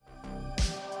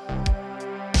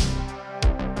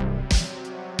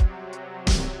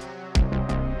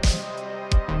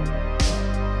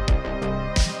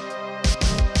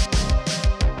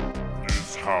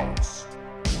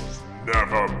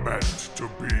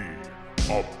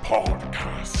a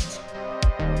podcast.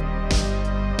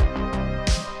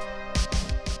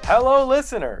 Hello,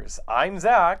 listeners. I'm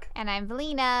Zach. And I'm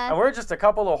Valina. And we're just a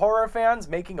couple of horror fans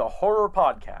making a horror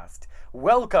podcast.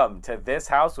 Welcome to This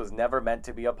House Was Never Meant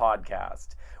to Be a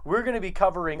Podcast. We're going to be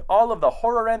covering all of the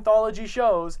horror anthology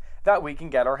shows that we can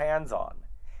get our hands on.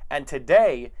 And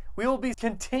today, we will be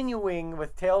continuing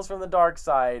with Tales from the Dark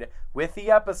Side with the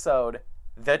episode,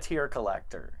 The Tear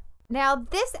Collector. Now,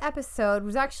 this episode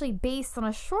was actually based on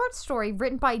a short story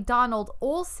written by Donald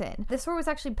Olson. The story was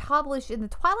actually published in the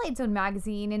Twilight Zone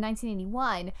magazine in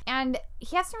 1981, and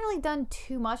he hasn't really done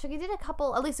too much. Like, he did a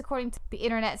couple, at least according to the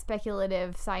Internet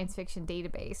Speculative Science Fiction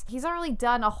Database. He's not really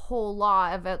done a whole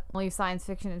lot of only science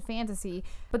fiction and fantasy,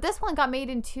 but this one got made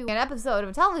into an episode of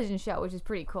a television show, which is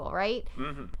pretty cool, right?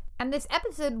 Mm-hmm. And this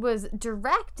episode was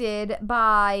directed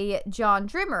by John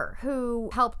Drimmer, who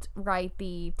helped write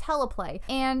the teleplay.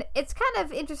 And it's kind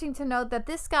of interesting to note that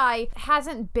this guy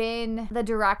hasn't been the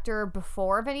director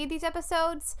before of any of these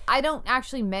episodes. I don't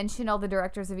actually mention all the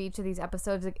directors of each of these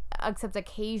episodes, except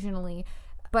occasionally.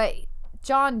 But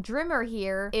John Drimmer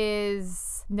here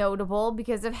is notable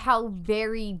because of how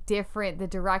very different the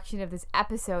direction of this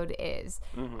episode is.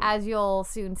 Mm-hmm. As you'll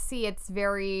soon see, it's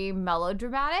very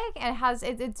melodramatic, and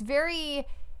it's very,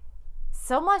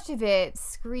 so much of it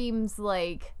screams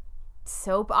like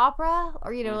soap opera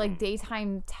or, like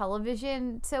daytime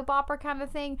television soap opera kind of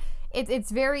thing.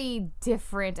 It's very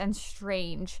different and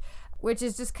strange, which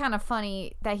is just kind of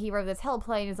funny that he wrote this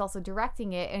teleplay and is also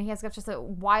directing it, and he has got just a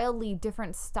wildly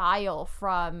different style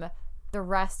from the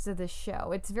rest of the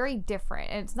show. It's very different,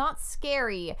 and it's not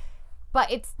scary, but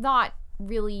it's not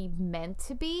really meant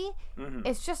to be. Mm-hmm.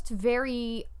 It's just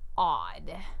very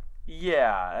odd.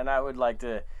 Yeah, and I would like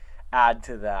to add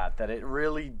to that it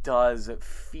really does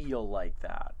feel like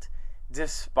that.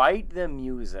 Despite the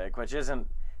music, which isn't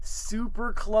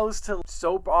super close to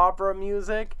soap opera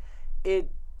music, it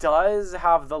does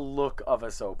have the look of a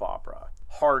soap opera.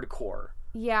 Hardcore.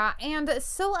 Yeah, and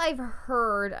so I've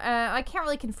heard, I can't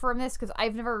really confirm this because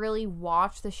I've never really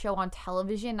watched the show on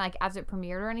television, like as it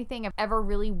premiered or anything. I've ever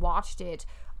really watched it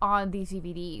on these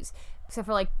DVDs, except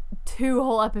for like 2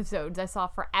 whole episodes I saw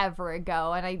forever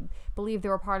ago, and I believe they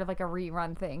were part of like a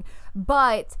rerun thing.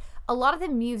 But a lot of the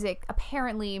music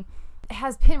apparently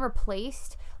has been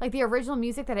replaced. Like the original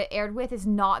music that it aired with is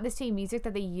not the same music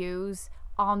that they use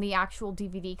on the actual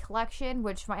DVD collection,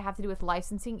 which might have to do with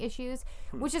licensing issues,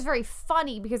 which is very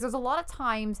funny because there's a lot of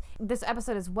times, this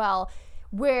episode as well,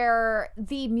 where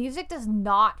the music does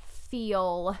not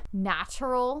feel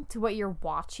natural to what you're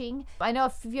watching. I know a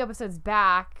few episodes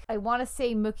back, I want to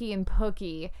say Mookie and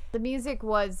Pookie, the music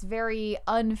was very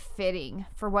unfitting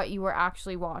for what you were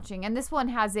actually watching, and this one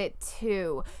has it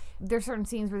too. There's certain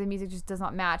scenes where the music just does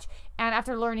not match. And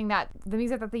after learning that the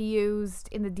music that they used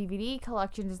in the DVD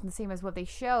collection isn't the same as what they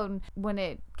showed when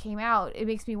it came out, it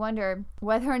makes me wonder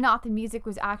whether or not the music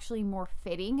was actually more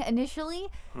fitting initially.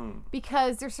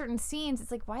 Because there's certain scenes, it's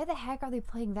like, why the heck are they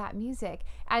playing that music?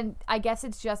 And I guess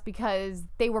it's just because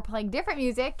they were playing different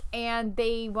music and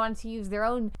they wanted to use their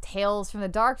own Tales from the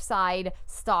Dark Side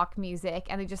stock music,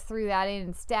 and they just threw that in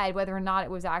instead, whether or not it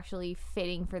was actually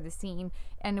fitting for the scene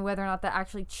and whether or not that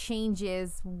actually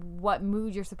changes what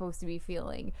mood you're supposed to be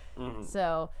feeling. Mm-hmm.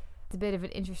 So it's a bit of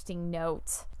an interesting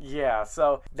note. Yeah,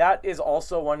 so that is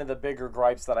also one of the bigger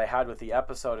gripes that I had with the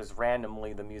episode, is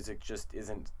randomly the music just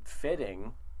isn't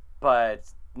fitting.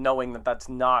 But knowing that that's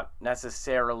not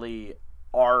necessarily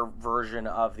our version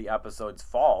of the episode's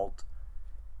fault,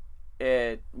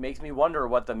 it makes me wonder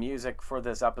what the music for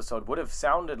this episode would have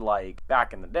sounded like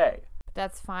back in the day.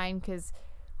 That's fine, because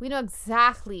we know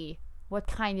exactly what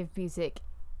kind of music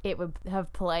it would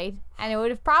have played, and it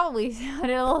would have probably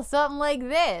sounded a little something like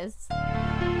this. Yeah,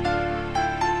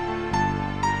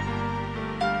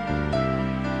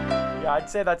 I'd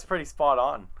say that's pretty spot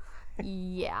on.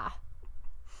 Yeah.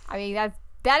 I mean,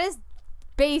 that is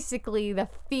basically the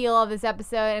feel of this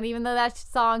episode, and even though that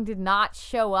song did not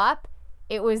show up,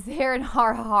 it was there in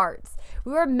our hearts.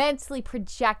 We were mentally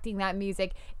projecting that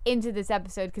music into this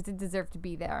episode because it deserved to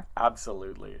be there.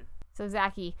 Absolutely. So,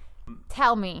 Zachy,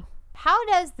 tell me, how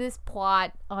does this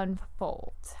plot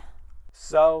unfold?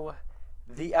 So,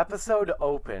 the episode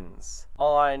opens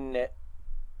on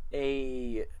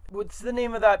what's the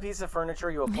name of that piece of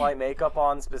furniture you apply makeup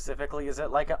on specifically? Is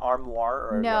it like an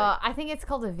armoire? Or no, I think it's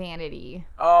called a vanity.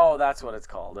 Oh, that's what it's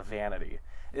called, a vanity.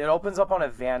 It opens up on a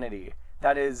vanity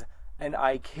that is, and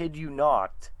I kid you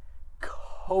not,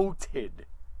 coated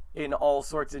in all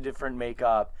sorts of different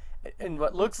makeup and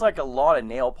what looks like a lot of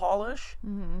nail polish.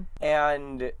 Mm-hmm.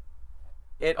 And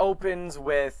It opens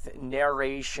with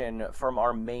narration from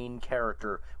our main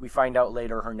character. We find out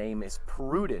later her name is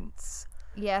Prudence.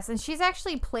 Yes, and she's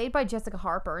actually played by Jessica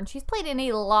Harper, and she's played in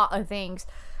a lot of things.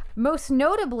 Most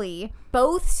notably,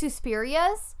 both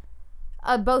Suspirias,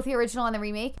 both the original and the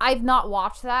remake. I've not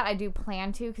watched that. I do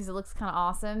plan to because it looks kind of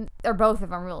awesome. Or both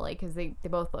of them, really, because they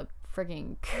both look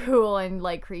freaking cool and,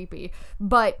 like, creepy.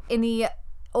 But in the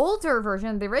older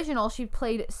version, the original, she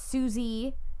played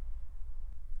Susie.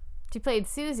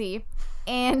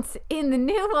 And in the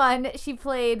new one, she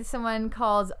played someone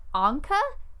called Anke.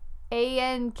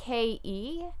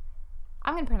 Anke.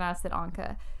 I'm going to pronounce it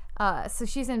Anke. So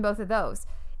she's in both of those.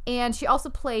 And she also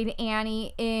played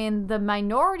Annie in The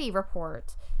Minority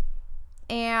Report.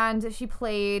 And she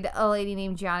played a lady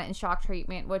named Janet in Shock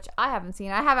Treatment, which I haven't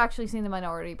seen. I have actually seen The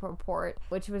Minority Report,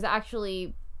 which was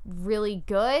actually really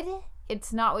good.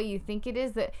 It's not what you think it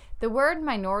is. The word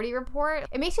Minority Report,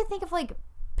 it makes you think of, like,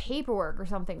 paperwork or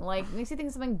something. Like, it makes you think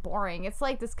of something boring. It's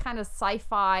like this kind of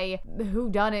sci-fi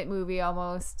whodunit movie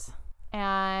almost.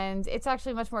 And it's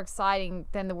actually much more exciting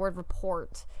than the word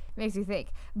report makes you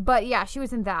think. But yeah, she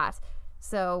was in that.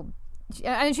 So,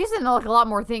 and she's in like a lot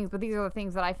more things, but these are the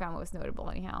things that I found most notable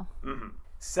anyhow. Mm-hmm.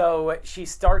 So she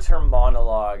starts her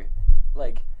monologue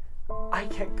like, I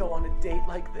can't go on a date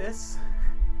like this.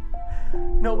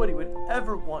 Nobody would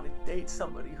ever want to date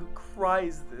somebody who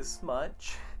cries this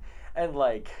much. And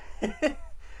like,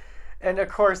 and of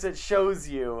course it shows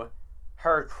you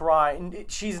her crying.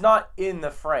 She's not in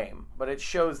the frame, but it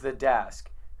shows the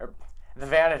desk, or the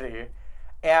vanity,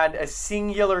 and a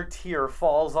singular tear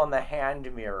falls on the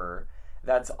hand mirror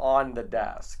that's on the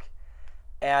desk.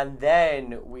 And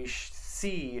then we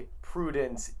see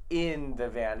Prudence in the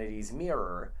vanity's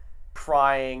mirror,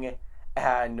 crying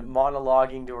and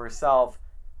monologuing to herself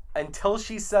until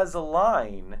she says a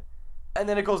line. And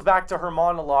then it goes back to her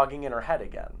monologuing in her head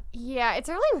again. Yeah, it's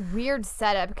a really weird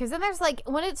setup because then there's like,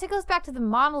 when it goes back to the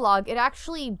monologue, it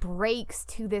actually breaks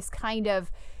to this kind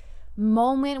of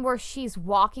moment where she's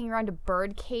walking around a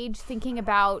bird cage thinking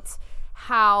about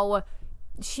how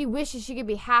she wishes she could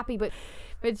be happy, but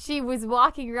she was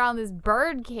walking around this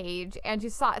bird cage and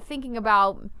she's thinking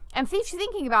about, and she's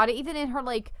thinking about it even in her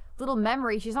like little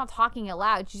memory. She's not talking it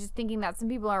loud. She's just thinking that some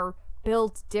people are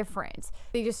built different.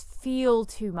 They just feel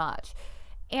too much.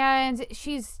 And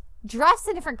she's dressed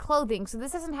in different clothing, so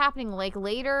this isn't happening like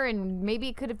later, and maybe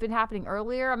it could have been happening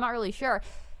earlier. I'm not really sure.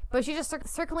 But she's just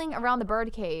circling around the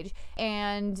bird cage,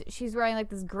 and she's wearing like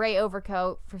this gray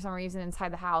overcoat for some reason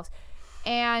inside the house.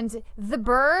 And the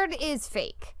bird is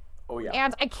fake. Oh, yeah.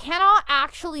 And I cannot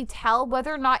actually tell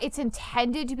whether or not it's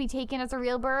intended to be taken as a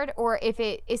real bird or if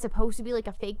it is supposed to be like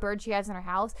a fake bird she has in her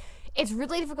house. It's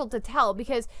really difficult to tell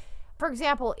because, for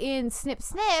example, in Snip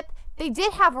Snip, they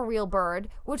did have a real bird,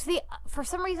 which they, for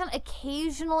some reason,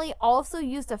 occasionally also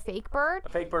used a fake bird. A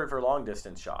fake bird for long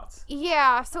distance shots.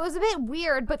 Yeah, so it was a bit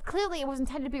weird, but clearly it was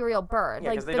intended to be a real bird. Yeah,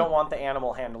 because they don't want the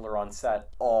animal handler on set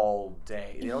all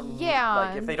day. They don't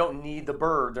like, if they don't need the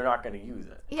bird, they're not going to use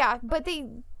it. Yeah, but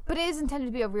it is intended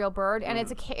to be a real bird, and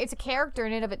it's a character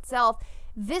in and of itself.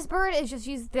 This bird is just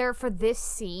used there for this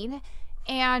scene,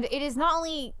 and it is not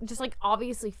only just like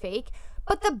obviously fake,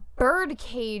 but the bird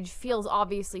cage feels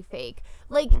obviously fake.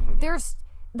 Like, there's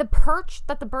the perch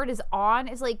that the bird is on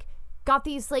is like got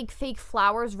these like fake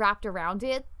flowers wrapped around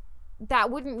it that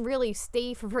wouldn't really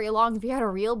stay for very long if you had a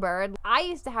real bird. I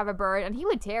used to have a bird and he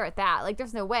would tear at that. Like,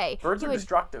 there's no way. Birds are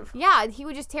destructive. Yeah, he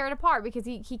would just tear it apart because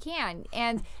he can.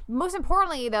 And most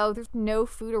importantly, though, there's no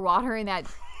food or water in that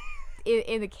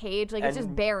in the cage. Like, it's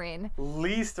just barren.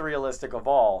 Least realistic of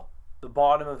all, the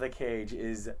bottom of the cage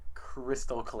is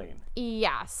crystal clean.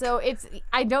 Yeah, so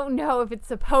I don't know if it's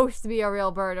supposed to be a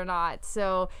real bird or not.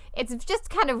 So it's just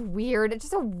kind of weird. It's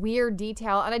just a weird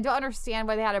detail, and I don't understand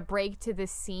why they had a break to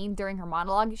this scene during her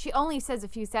monologue. She only says a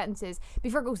few sentences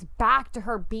before it goes back to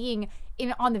her being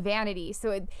on the vanity.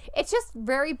 So it's just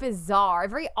very bizarre, a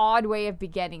very odd way of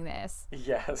beginning this.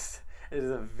 Yes. It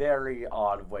is a very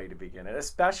odd way to begin it,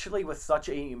 especially with such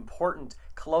an important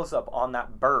close-up on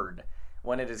that bird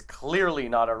when it is clearly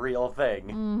not a real thing.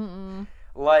 Mm-hmm.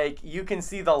 Like, you can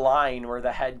see the line where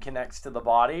the head connects to the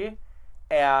body,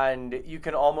 and you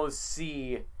can almost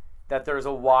see that there's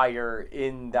a wire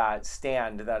in that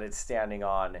stand that it's standing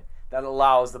on that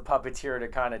allows the puppeteer to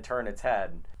kind of turn its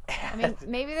head. I mean,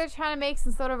 maybe they're trying to make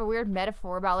some sort of a weird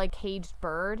metaphor about, like, caged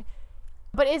bird.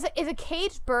 But is a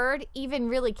caged bird even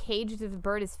really caged if the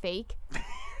bird is fake?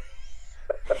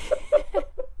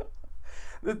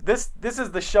 This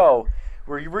is the show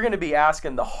where we're going to be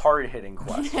asking the hard-hitting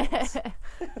questions.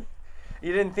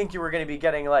 You didn't think you were going to be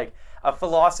getting, like, a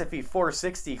philosophy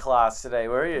 460 class today,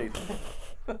 were you?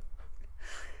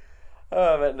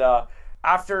 But no.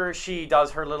 After she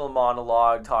does her little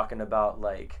monologue talking about,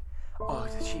 like, oh,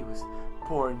 that she was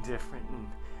born different and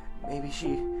maybe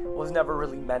she was never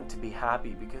really meant to be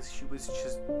happy because she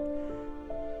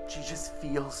just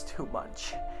feels too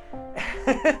much.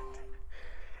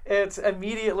 It's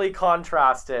immediately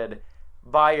contrasted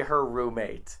by her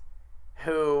roommate,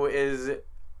 who is,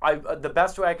 the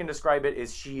best way I can describe it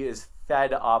is she is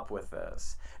fed up with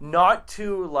this. Not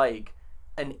to, like,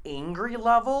 an angry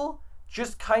level,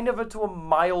 just kind of to a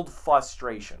mild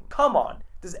frustration. Come on,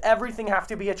 does everything have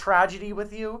to be a tragedy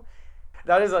with you?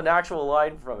 That is an actual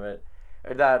line from it.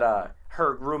 That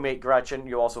her roommate Gretchen,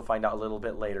 you also find out a little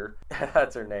bit later,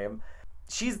 that's her name.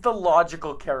 She's the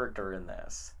logical character in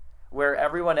this, where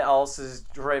everyone else is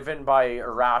driven by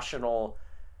irrational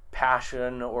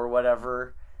passion or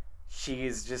whatever.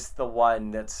 She's just the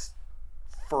one that's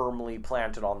firmly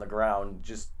planted on the ground,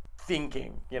 just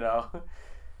thinking, you know?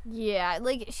 Yeah,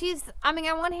 like, on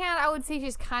one hand, I would say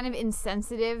she's kind of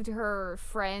insensitive to her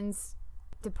friend's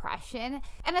depression.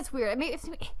 And that's weird. I mean,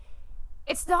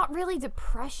 it's not really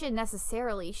depression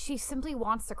necessarily. She simply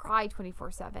wants to cry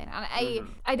 24/7. And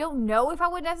I don't know if I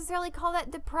would necessarily call that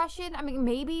depression. I mean,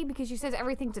 maybe because she says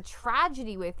everything's a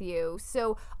tragedy with you.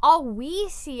 So all we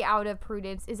see out of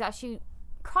Prudence is that she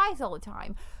cries all the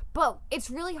time. But it's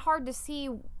really hard to see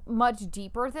much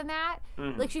deeper than that.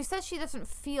 Like, she says she doesn't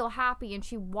feel happy and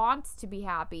she wants to be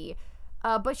happy.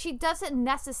 But she doesn't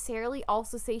necessarily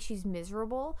also say she's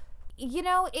miserable. You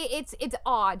know, it's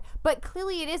odd. But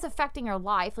clearly it is affecting her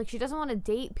life. Like, she doesn't want to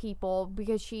date people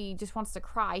because she just wants to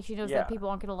cry. She knows that people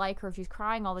aren't going to like her if she's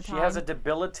crying all the time. She has a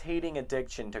debilitating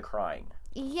addiction to crying.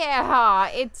 Yeah,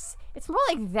 it's more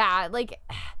like that. Like,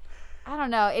 I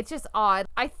don't know. It's just odd.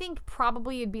 I think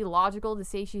probably it'd be logical to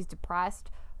say she's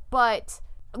depressed, but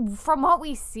from what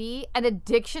we see, an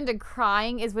addiction to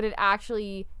crying is what it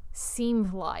actually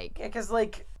seems like. Yeah, because,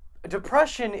 like,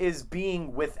 depression is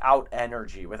being without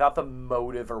energy, without the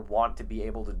motive or want to be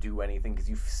able to do anything because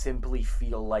you simply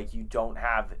feel like you don't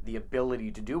have the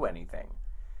ability to do anything.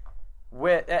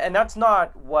 And that's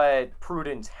not what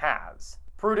Prudence has.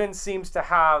 Prudence seems to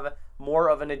have more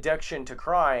of an addiction to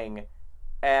crying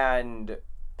and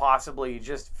possibly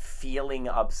just feeling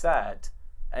upset,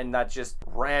 and that just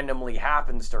randomly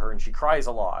happens to her and she cries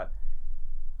a lot.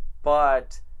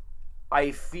 But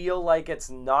I feel like it's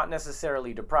not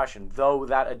necessarily depression, though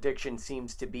that addiction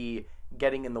seems to be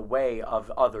getting in the way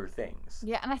of other things.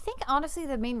 Yeah, and I think honestly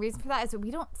the main reason for that is that we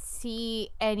don't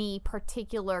see any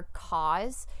particular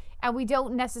cause, and we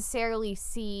don't necessarily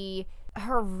see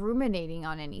her ruminating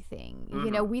on anything. You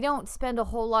know, we don't spend a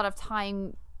whole lot of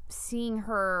time seeing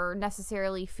her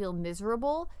necessarily feel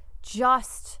miserable,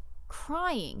 just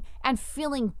crying and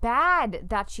feeling bad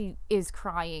that she is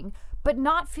crying, but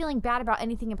not feeling bad about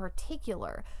anything in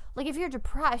particular. Like, if you're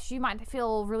depressed, you might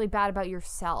feel really bad about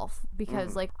yourself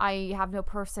because, like, I have no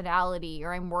personality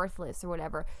or I'm worthless or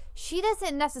whatever. She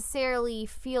doesn't necessarily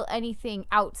feel anything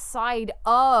outside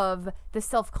of the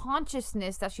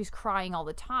self-consciousness that she's crying all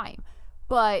the time.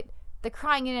 But the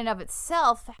crying in and of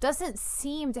itself doesn't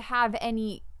seem to have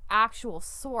any actual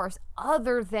source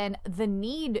other than the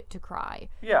need to cry.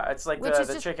 Yeah, it's like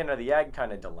the chicken or the egg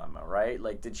kind of dilemma, right?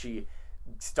 Like, did she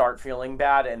start feeling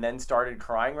bad and then started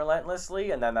crying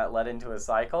relentlessly and then that led into a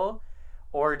cycle?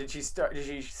 Or did she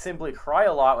simply cry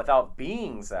a lot without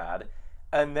being sad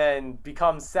and then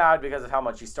become sad because of how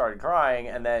much she started crying,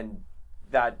 and then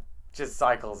that just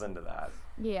cycles into that?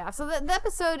 Yeah, so the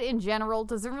episode in general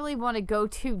doesn't really want to go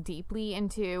too deeply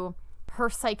into her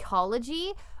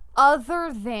psychology,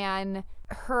 other than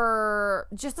her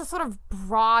just a sort of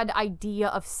broad idea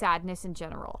of sadness in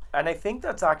general. And I think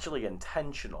that's actually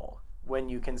intentional when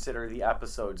you consider the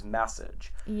episode's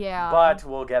message. Yeah. But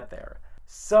we'll get there.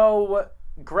 So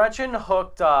Gretchen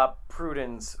hooked up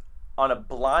Prudence on a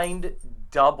blind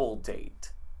double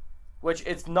date, which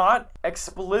it's not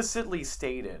explicitly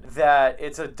stated that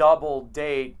it's a double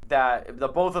date, that the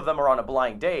both of them are on a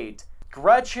blind date.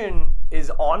 Gretchen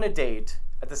is on a date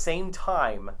at the same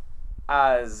time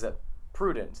as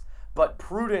Prudence, but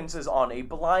Prudence is on a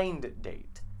blind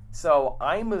date. So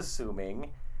I'm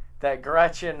assuming that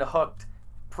Gretchen hooked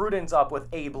Prudence up with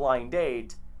a blind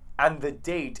date, and the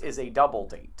date is a double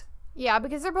date. Yeah,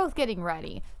 because they're both getting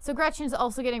ready. So Gretchen's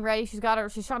also getting ready. She's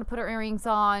trying to put her earrings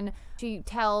on. She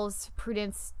tells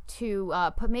Prudence to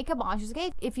put makeup on. She's like,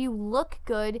 hey, if you look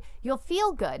good, you'll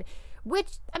feel good.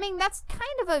 Which, I mean, that's kind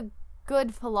of a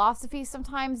good philosophy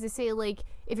sometimes. They say, like,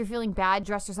 if you're feeling bad,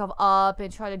 dress yourself up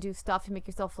and try to do stuff to make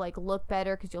yourself, like, look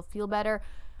better because you'll feel better.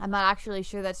 I'm not actually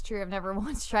sure that's true. I've never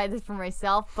once tried this for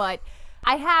myself, but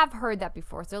I have heard that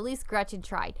before, so at least Gretchen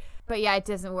tried. But yeah, it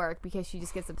doesn't work because she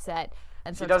just gets upset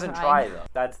and She starts doesn't crying. try, though.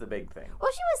 That's the big thing.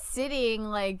 Well, she was sitting,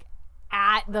 like,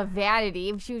 at the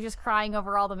vanity. She was just crying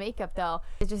over all the makeup, though.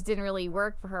 It just didn't really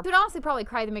work for her. She would honestly probably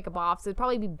cry the makeup off, so it'd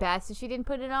probably be best if she didn't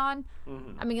put it on.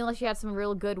 Mm-hmm. I mean, unless she had some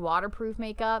real good waterproof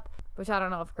makeup, which I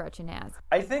don't know if Gretchen has.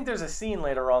 I think there's a scene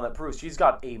later on that proves she's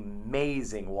got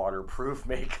amazing waterproof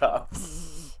makeup.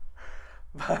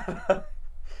 But,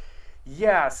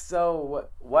 yeah, so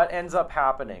what ends up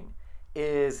happening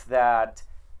is that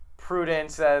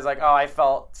Prudence says, like, oh, I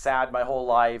felt sad my whole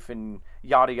life and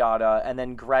yada yada, and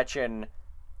then Gretchen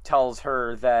tells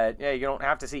her that, yeah, you don't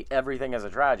have to see everything as a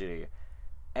tragedy.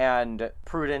 And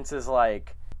Prudence is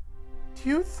like, do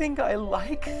you think I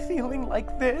like feeling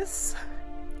like this?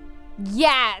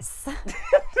 Yes!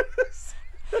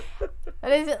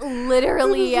 That is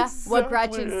literally what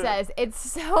Gretchen says. It's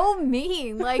so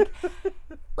mean. Like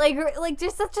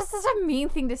just such a mean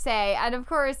thing to say. And of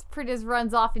course, Prudence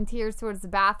runs off in tears towards the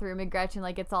bathroom, and Gretchen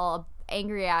like gets all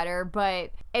angry at her.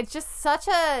 But it's just such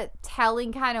a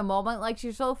telling kind of moment. Like,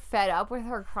 she's so fed up with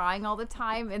her crying all the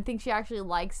time and thinks she actually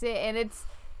likes it. And it's,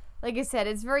 like I said,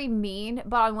 it's very mean.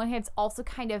 But on one hand, it's also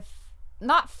kind of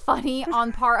not funny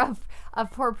on part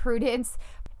of poor Prudence.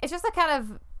 It's just a kind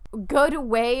of good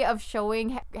way of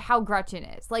showing how Gretchen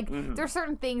is. Like, there's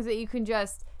certain things that you can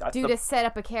just do to set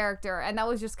up a character, and that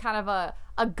was just kind of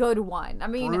a good one. I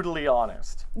mean, brutally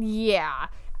honest. Yeah.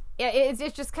 It's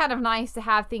just kind of nice to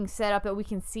have things set up that we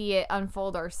can see it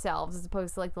unfold ourselves, as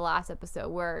opposed to like the last episode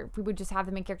where we would just have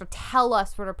the main character tell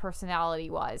us what her personality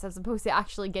was, as opposed to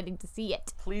actually getting to see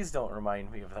it. Please don't remind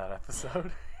me of that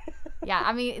episode. Yeah,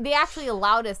 I mean, they actually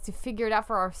allowed us to figure it out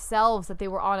for ourselves that they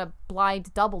were on a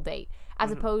blind double date,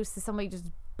 as opposed to somebody just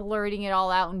blurting it all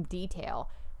out in detail.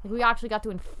 Like, we actually got to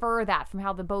infer that from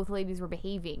how the both ladies were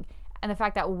behaving, and the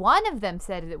fact that one of them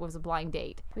said it was a blind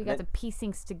date. We got to piece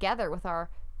things together with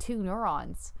our 2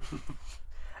 neurons.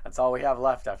 That's all we have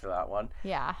left after that one.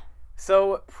 Yeah.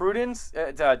 So Prudence,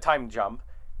 time jump.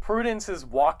 Prudence is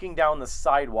walking down the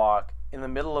sidewalk in the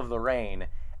middle of the rain,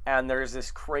 and there's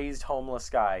this crazed homeless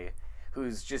guy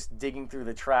who's just digging through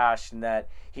the trash, and that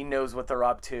he knows what they're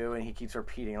up to, and he keeps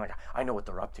repeating, like, I know what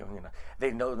they're up to.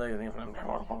 They know.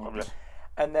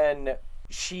 And then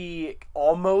she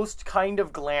almost kind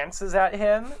of glances at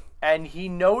him, and he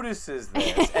notices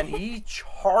this, and he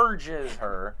charges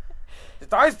her.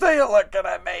 I see you looking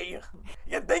at me.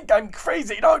 You think I'm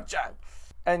crazy, don't you?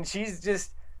 And she's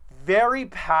just very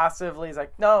passively is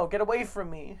like, no, get away from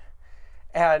me.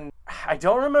 And I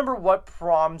don't remember what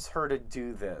prompts her to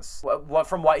do this, what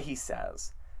from what he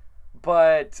says.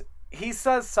 But he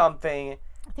says something.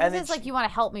 I think it's like, you want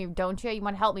to help me, don't you? You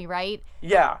want to help me, right?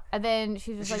 Yeah. And then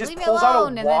she's just she like, just leave me pulls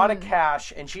alone. out a wad of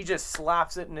cash, and she just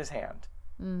slaps it in his hand.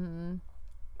 Mm-hmm.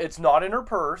 It's not in her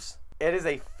purse. It is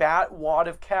a fat wad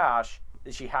of cash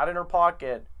that she had in her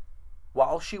pocket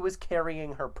while she was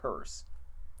carrying her purse.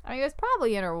 I mean, it was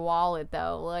probably in her wallet,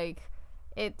 though. Like,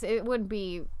 it wouldn't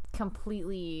be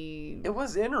completely... It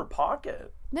was in her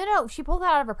pocket. No, she pulled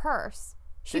that out of her purse.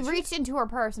 She reached into her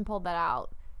purse and pulled that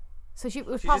out. So it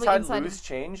was probably just had inside. Loose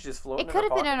change just floating. It could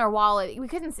have been in her wallet. We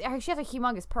couldn't see. She has a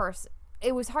humongous purse.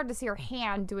 It was hard to see her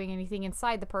hand doing anything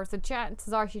inside the purse. The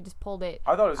chances are she just pulled it.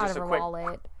 I thought it was out just of a her quick,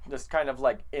 wallet. just kind of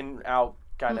like in out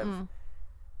kind of.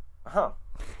 Huh.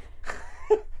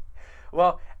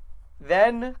 Well,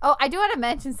 then. Oh, I do want to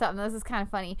mention something. This is kind of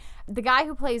funny. The guy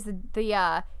who plays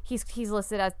the he's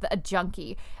listed as a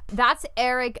junkie. That's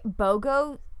Eric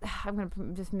Bogo. I'm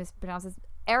gonna just mispronounce this.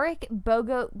 Eric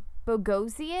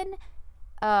Bogosian.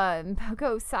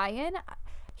 Bogosian.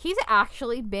 He's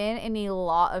actually been in a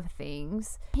lot of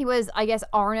things. He was, I guess,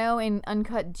 Arno in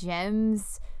Uncut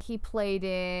Gems. He played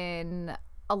in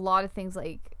a lot of things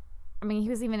like, I mean, he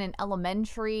was even in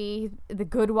Elementary, The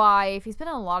Good Wife. He's been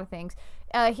in a lot of things.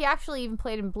 He actually even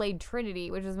played in Blade Trinity,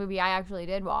 which is a movie I actually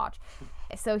did watch.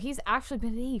 So he's actually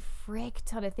been in a frick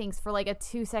ton of things for like a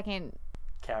 2-second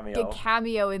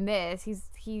cameo in this.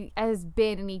 He has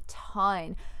been in a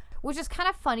ton. Which is kind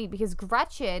of funny because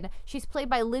Gretchen, she's played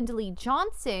by Linda Lee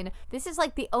Johnson. This is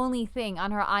like the only thing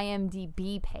on her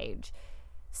IMDb page.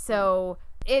 So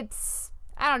it's,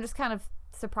 I don't know, just kind of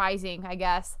surprising, I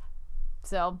guess.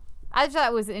 So I just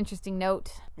thought it was an interesting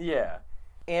note. Yeah.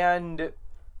 And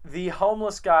the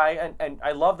homeless guy, and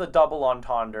I love the double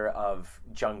entendre of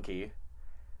junkie.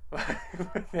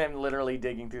 Him literally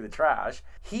digging through the trash.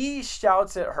 He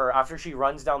shouts at her after she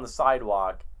runs down the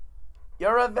sidewalk,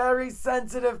 "You're a very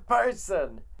sensitive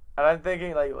person." And I'm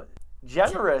thinking, like,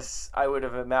 generous, I would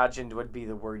have imagined would be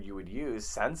the word you would use.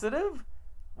 Sensitive?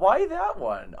 Why that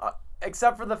one?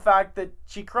 Except for the fact that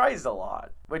she cries a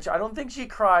lot. Which I don't think she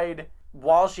cried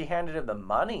while she handed him the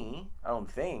money, I don't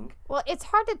think. Well, it's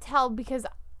hard to tell because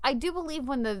I do believe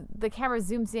when the camera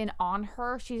zooms in on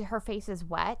her, her face is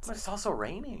wet. But it's also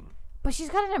raining. But she's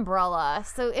got an umbrella,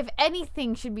 so if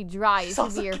anything should be dry, it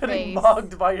should be your face. She's also getting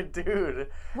mugged by a dude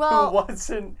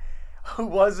who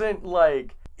wasn't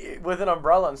like with an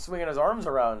umbrella and swinging his arms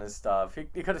around and stuff.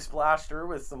 He could have splashed her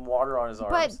with some water on his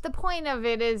arms. But the point of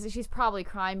it is she's probably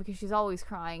crying because she's always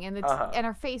crying, and and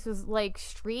her face was like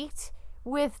streaked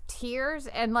with tears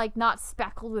and like not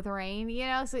speckled with rain, you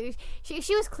know. So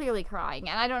she was clearly crying,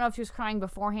 and I don't know if she was crying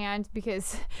beforehand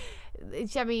because,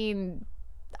 I mean,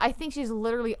 I think she's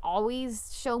literally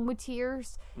always shown with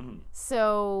tears. Mm-hmm.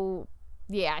 So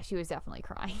yeah, she was definitely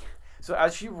crying. So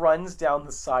as she runs down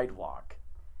the sidewalk,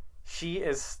 she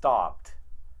is stopped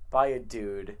by a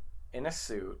dude in a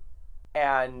suit,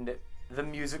 and the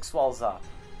music swells up,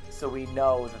 so we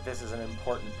know that this is an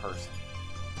important person.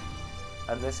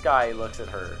 And this guy looks at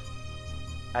her,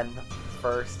 and the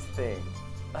first thing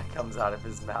that comes out of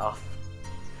his mouth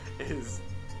is,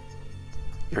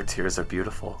 "Your tears are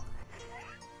beautiful."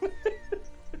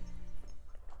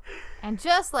 And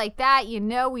just like that, you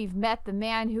know we've met the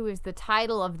man who is the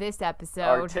title of this episode.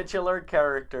 Our titular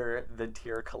character, the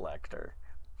Tear Collector.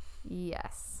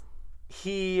 Yes.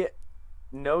 He,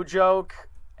 no joke,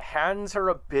 hands her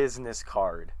a business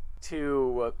card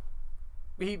to...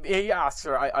 He asks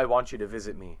her, I want you to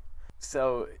visit me,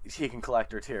 so she can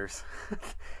collect her tears.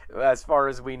 As far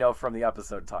as we know from the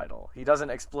episode title. He doesn't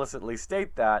explicitly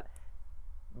state that,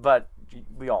 but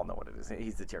we all know what it is.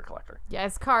 He's the Tear Collector. Yeah,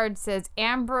 his card says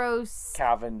Ambrose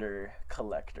Cavender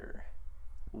Collector.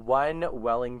 1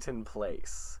 Wellington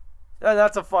Place. And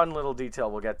that's a fun little detail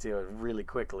we'll get to really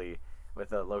quickly with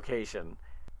the location.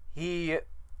 He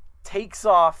takes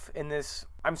off in this...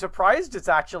 I'm surprised it's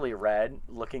actually red,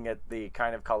 looking at the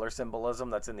kind of color symbolism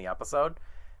that's in the episode.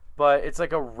 But it's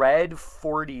like a red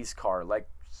 40s car, like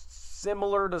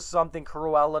similar to something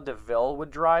Cruella de Vil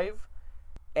would drive.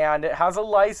 And it has a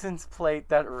license plate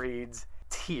that reads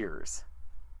Tears.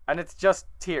 And it's just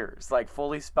Tears, like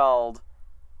fully spelled,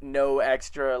 no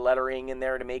extra lettering in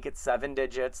there to make it 7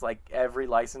 digits, like every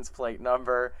license plate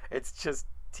number. It's just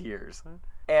Tears.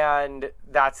 And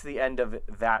that's the end of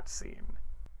that scene.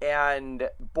 And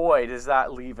boy, does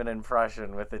that leave an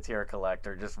impression with the Tear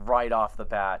Collector, just right off the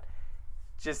bat.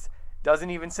 Just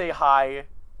doesn't even say hi,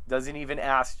 doesn't even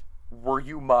ask, were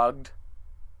you mugged?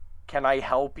 Can I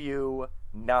help you?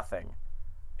 Nothing.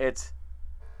 It's,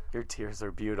 your tears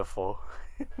are beautiful.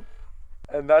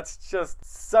 And that's just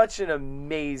such an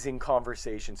amazing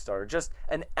conversation starter. Just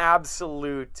an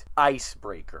absolute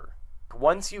icebreaker.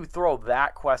 Once you throw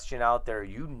that question out there,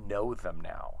 you know them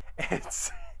now.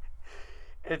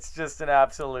 It's just an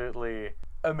absolutely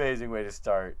amazing way to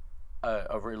start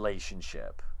a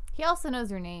relationship. He also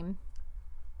knows her name.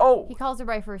 Oh! He calls her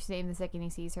by first name the second he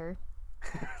sees her.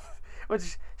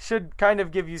 Which should kind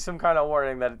of give you some kind of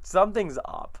warning that something's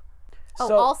up. Oh,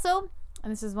 so, also,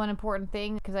 and this is one important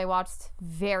thing because I watched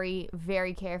very,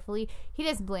 very carefully, he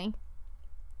doesn't blink.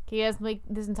 He doesn't blink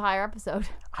this entire episode.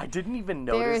 I didn't even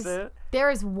notice it. There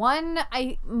is one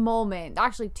moment,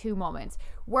 actually 2 moments,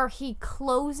 where he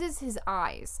closes his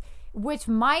eyes, which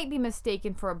might be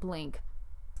mistaken for a blink,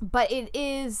 but it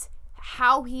is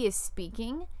how he is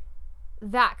speaking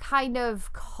that kind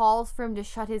of calls for him to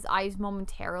shut his eyes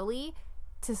momentarily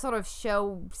to sort of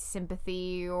show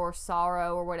sympathy or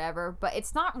sorrow or whatever, but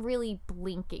it's not really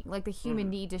blinking, like the human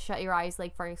need to shut your eyes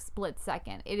like for a split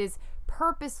second. It is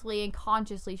purposefully and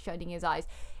consciously shutting his eyes.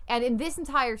 And in this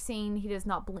entire scene, he does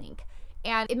not blink.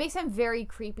 And it makes him very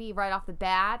creepy right off the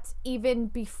bat, even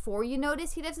before you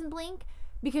notice he doesn't blink,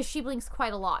 because she blinks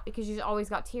quite a lot because she's always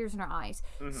got tears in her eyes.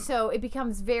 Mm-hmm. So it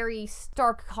becomes very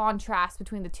stark contrast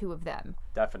between the two of them.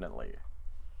 Definitely.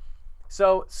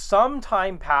 So some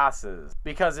time passes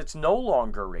because it's no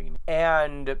longer raining,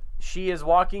 and she is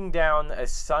walking down a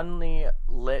sunny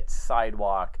lit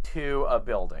sidewalk to a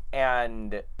building.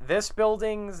 And this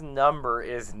building's number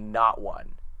is not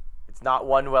 1. It's not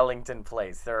 1 Wellington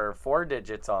Place. There are 4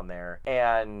 digits on there,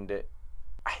 and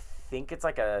I think it's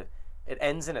like it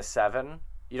ends in a 7.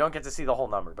 You don't get to see the whole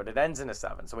number, but it ends in a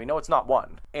 7, so we know it's not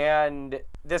 1. And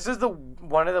this is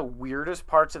one of the weirdest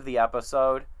parts of the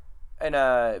episode in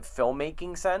a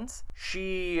filmmaking sense.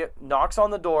 She knocks on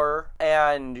the door,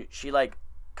 and she like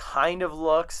kind of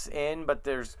looks in, but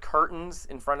there's curtains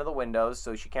in front of the windows,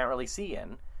 so she can't really see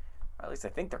in. At least I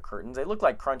think they're curtains. They look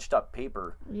like crunched up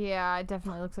paper. Yeah, it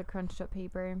definitely looks like crunched up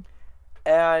paper.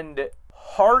 And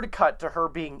hard cut to her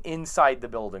being inside the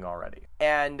building already.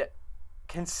 And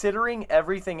considering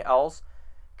everything else,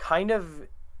 kind of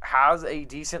has a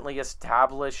decently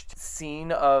established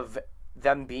scene of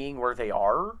them being where they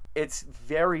are, it's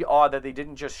very odd that they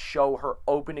didn't just show her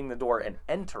opening the door and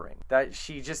entering. That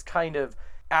she just kind of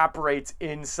apparates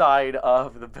inside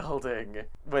of the building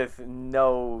with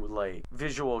no, like,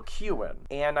 visual cue in.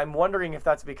 And I'm wondering if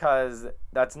that's because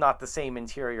that's not the same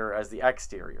interior as the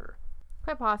exterior.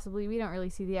 Quite possibly. We don't really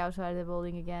see the outside of the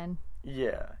building again.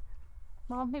 Yeah.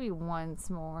 Well, maybe once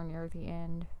more near the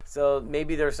end. So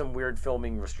maybe there's some weird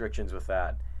filming restrictions with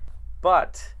that.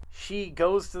 But she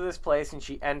goes to this place and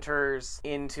she enters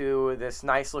into this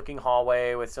nice looking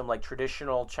hallway with some like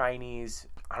traditional Chinese,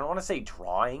 I don't want to say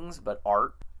drawings, but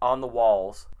art on the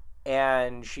walls.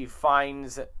 And she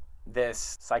finds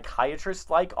this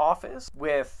psychiatrist-like office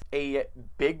with a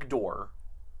big door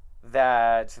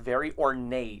that's very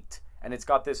ornate. And it's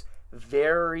got this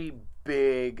very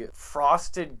big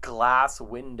frosted glass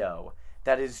window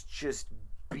that is just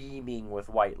beaming with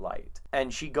white light.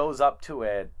 And she goes up to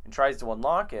it and tries to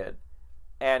unlock it,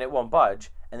 and it won't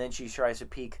budge. And then she tries to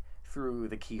peek through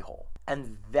the keyhole.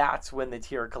 And that's when the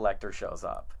tear collector shows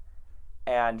up.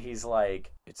 And he's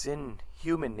like, it's in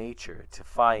human nature to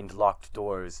find locked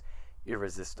doors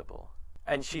irresistible.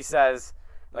 And she says,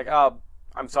 like, oh,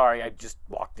 I'm sorry, I just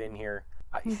walked in here.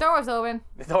 The door was open.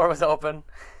 The door was open.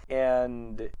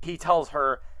 And he tells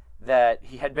her that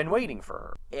he had been waiting for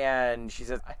her. And she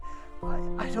says,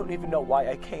 I don't even know why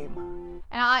I came.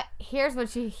 And here's what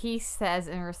he says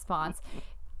in response.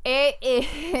 It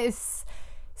is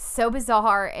so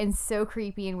bizarre and so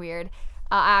creepy and weird.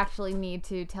 I actually need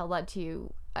to tell that to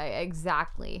you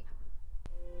exactly.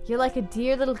 You're like a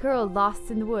dear little girl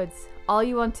lost in the woods. All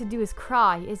you want to do is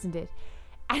cry, isn't it?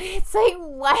 And it's like,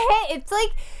 what? It's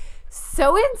like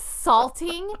so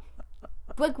insulting.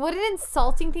 Like, what an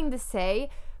insulting thing to say.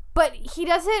 But he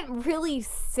doesn't really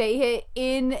say it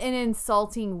in an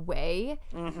insulting way.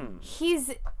 Mm-hmm.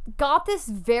 He's got this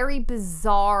very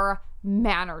bizarre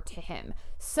manner to him.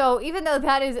 So even though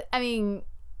that is, I mean,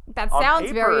 that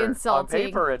sounds very insulting. On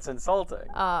paper, it's insulting.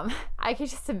 I could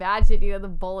just imagine, the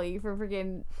bully from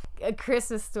freaking A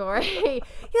Christmas Story.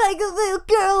 You're like a little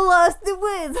girl lost in the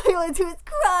woods. All you want to do is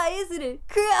cry, isn't it?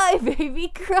 Cry, baby,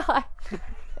 cry.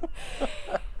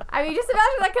 I mean, just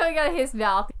imagine that coming out of his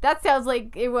mouth. That sounds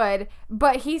like it would.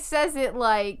 But he says it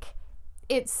like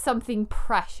it's something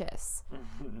precious.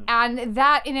 And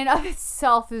that in and of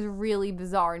itself is really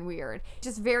bizarre and weird.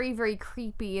 Just very, very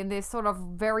creepy in this sort of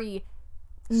very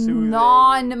soothing,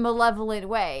 non-malevolent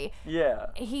way. Yeah.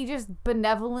 He just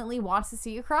benevolently wants to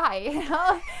see you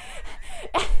cry.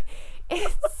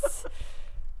 It's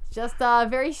just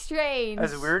very strange.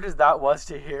 As weird as that was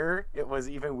to hear, it was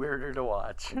even weirder to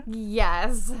watch.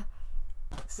 Yes.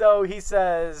 So he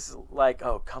says, like,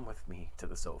 oh, come with me to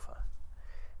the sofa.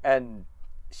 And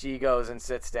she goes and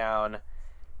sits down.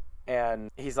 And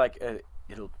he's like,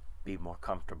 it'll be more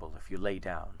comfortable if you lay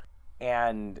down.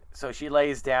 And so she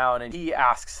lays down and he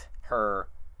asks her,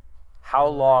 how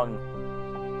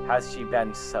long has she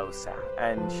been so sad?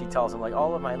 And she tells him, like,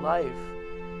 all of my life.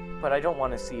 But I don't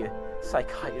want to see a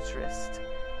psychiatrist.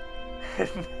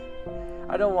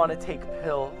 I don't want to take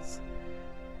pills.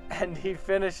 And he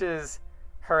finishes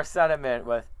her sentiment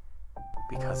with,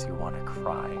 because you want to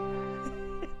cry.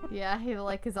 Yeah, he's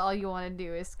like, because all you want to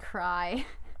do is cry.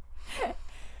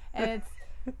 And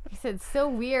he said, so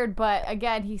weird, but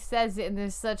again, he says it in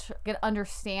this such an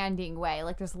understanding way.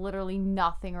 Like, there's literally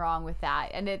nothing wrong with that.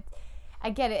 And it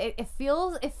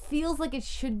feels like it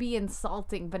should be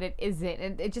insulting, but it isn't.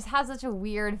 And it just has such a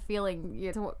weird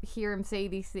feeling to hear him say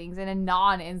these things in a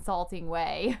non-insulting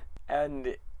way.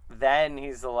 And then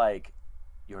he's like,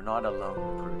 you're not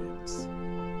alone, Prudence.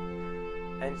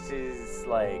 And she's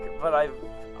like, but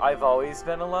I've always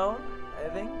been alone, I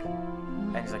think.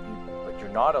 Mm-hmm. And he's like, but you're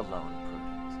not alone,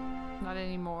 Prudence. Not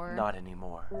anymore. Not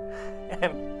anymore.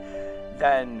 And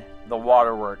then the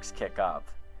waterworks kick up.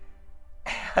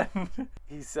 And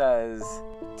he says,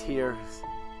 tears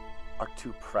are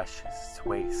too precious to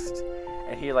waste.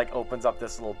 And he like opens up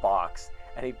this little box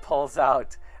and he pulls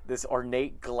out this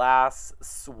ornate glass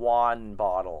swan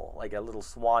bottle, like a little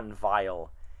swan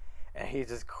vial. And he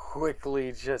just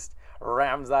quickly just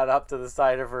rams that up to the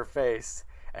side of her face.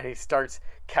 And he starts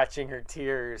catching her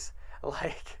tears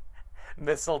like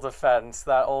Missile Defense,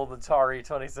 that old Atari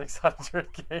 2600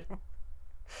 game.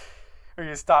 Where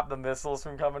you stop the missiles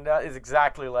from coming down. It's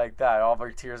exactly like that. All of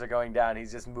her tears are going down.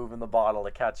 He's just moving the bottle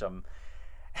to catch them.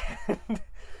 And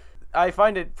I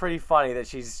find it pretty funny that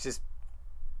she's just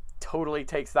totally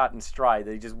takes that in stride.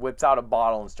 That he just whips out a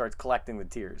bottle and starts collecting the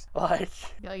tears. Like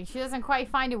she doesn't quite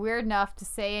find it weird enough to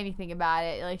say anything about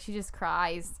it. Like, she just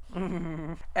cries.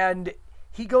 And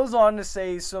he goes on to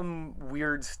say some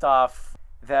weird stuff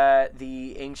that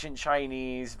the ancient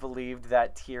Chinese believed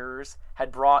that tears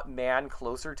had brought man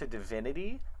closer to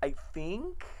divinity, I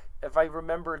think, if I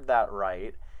remembered that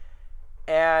right.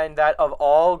 And that of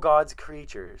all God's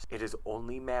creatures, it is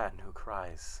only man who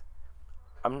cries.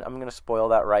 I'm going to spoil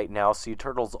that right now. Sea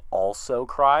turtles also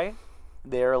cry.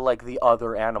 They're like the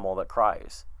other animal that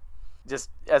cries. Just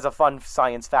as a fun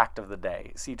science fact of the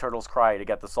day, sea turtles cry to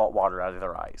get the salt water out of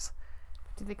their eyes.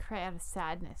 Do they cry out of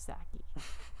sadness, Saki?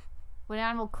 What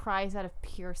animal cries out of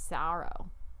pure sorrow?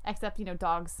 Except,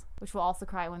 dogs, which will also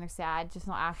cry when they're sad, just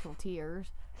not actual tears.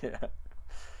 Yeah.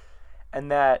 And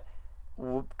that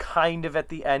kind of at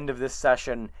the end of this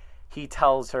session, he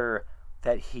tells her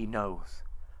that he knows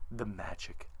the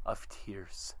magic of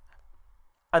tears.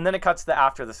 And then it cuts to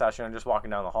after the session, I'm just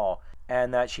walking down the hall,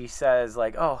 and that she says,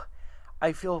 like, oh,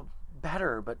 I feel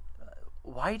better, but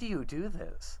why do you do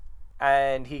this?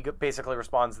 And he basically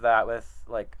responds to that with,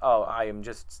 like, oh, I am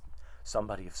just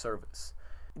somebody of service.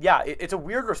 Yeah, it's a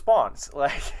weird response.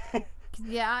 Like,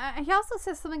 yeah, he also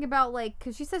says something about, like,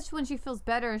 because she says when she feels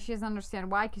better, and she doesn't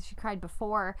understand why, because she cried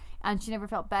before, and she never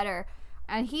felt better.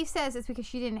 And he says it's because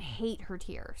she didn't hate her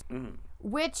tears. Mm.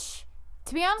 Which,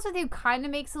 to be honest with you, kind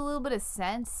of makes a little bit of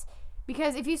sense.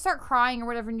 Because if you start crying or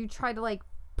whatever, and you try to, like,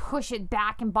 push it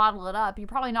back and bottle it up, you're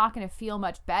probably not going to feel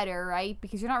much better, right?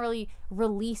 Because you're not really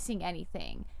releasing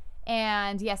anything.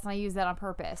 And yes, and I use that on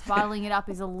purpose. Bottling it up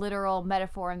is a literal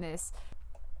metaphor in this.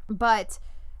 But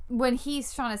when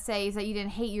he's trying to say is that you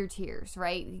didn't hate your tears,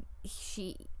 right?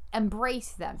 She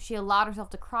embraced them. She allowed herself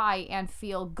to cry and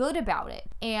feel good about it.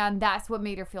 And that's what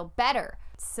made her feel better.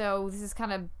 So this is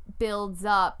kind of builds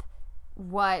up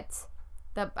what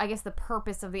the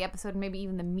purpose of the episode, and maybe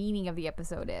even the meaning of the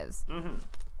episode is. Mm-hmm.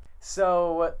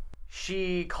 So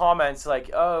she comments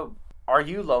like, oh, are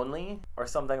you lonely? Or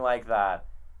something like that.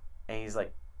 And he's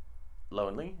like,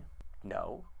 lonely?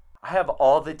 No. I have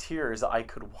all the tears I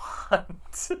could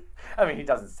want. I mean, he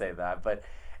doesn't say that, but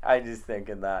I just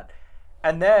thinking that.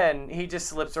 And then he just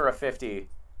slips her a 50,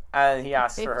 and he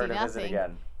asks for her to visit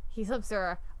again. He slips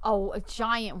her a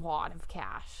giant wad of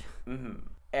cash. Mm-hmm.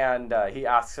 And he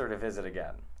asks her to visit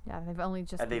again. Yeah, they've only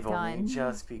just begun.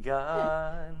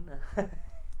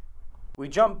 We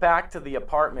jump back to the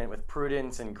apartment with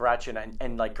Prudence and Gretchen,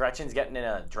 and like Gretchen's getting in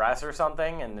a dress or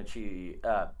something, and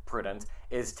Prudence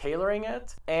is tailoring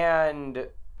it, and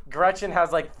Gretchen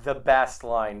has like the best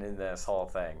line in this whole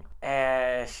thing,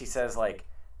 and she says like,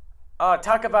 "Oh,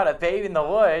 talk about a babe in the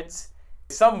woods."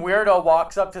 Some weirdo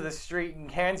walks up to the street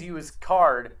and hands you his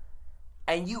card,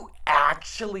 and you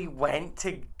actually went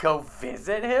to go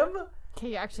visit him? Okay,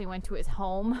 you actually went to his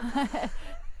home.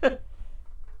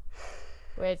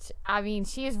 Which, I mean,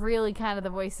 she is really kind of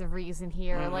the voice of reason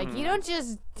here. Mm. Like, you don't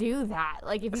just do that.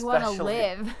 Like, if you want to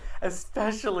live.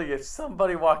 Especially if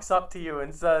somebody walks up to you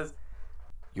and says,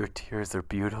 your tears are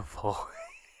beautiful.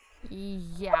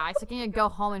 Yeah, it's like you're going to go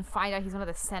home and find out he's one of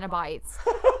the Cenobites.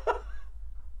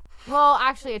 Well,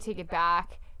 actually, I take it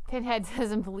back. Pinhead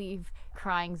doesn't believe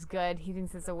crying's good. He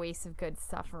thinks it's a waste of good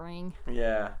suffering.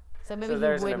 Yeah. So maybe he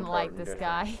wouldn't like this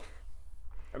guy.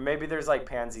 Or maybe there's, like,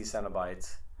 pansy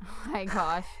Cenobites. Oh my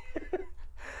gosh.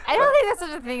 I don't think that's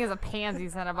such a thing as a pansy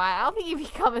Cenobite. I don't think you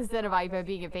become a Cenobite by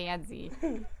being a pansy.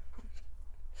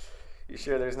 You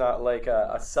sure there's not like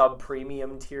a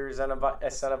sub-premium tier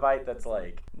Cenobite that's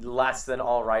like less than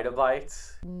all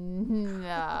Rhytobites?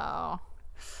 No. I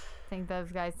think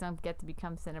those guys don't get to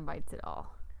become Cenobites at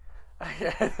all.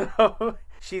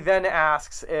 She then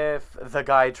asks if the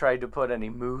guy tried to put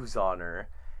any moves on her,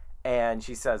 and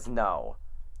she says no.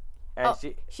 And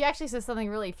she actually says something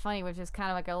really funny, which is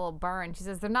kind of like a little burn. She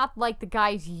says, they're not like the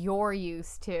guys you're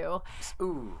used to.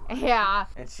 Ooh. Yeah.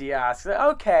 And she asks,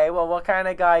 okay, well, what kind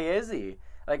of guy is he?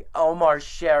 Like Omar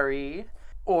Sherry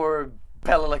or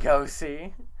Bela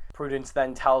Lugosi? Prudence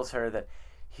then tells her that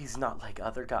he's not like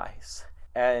other guys.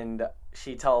 And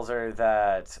she tells her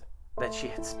that she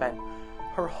had spent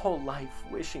her whole life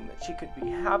wishing that she could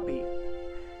be happy.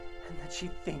 And that she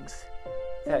thinks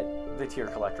that the tear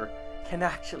collector can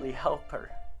actually help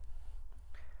her.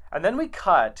 And then we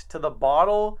cut to the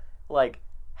bottle like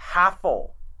half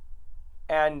full,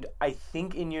 and I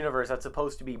think in universe that's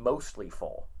supposed to be mostly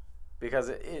full,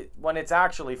 because when it's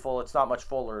actually full, it's not much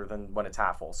fuller than when it's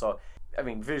half full. So I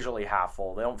mean, visually half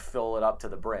full. They don't fill it up to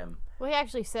the brim. Well, he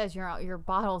actually says your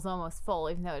bottle's almost full,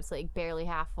 even though it's like barely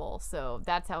half full. So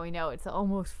that's how we know it's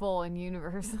almost full in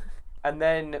universe. And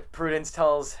then Prudence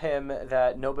tells him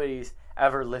that nobody's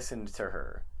ever listened to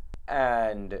her.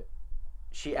 And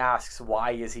she asks,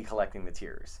 why is he collecting the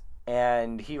tears?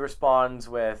 And he responds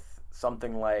with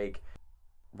something like,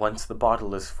 once the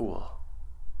bottle is full,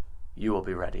 you will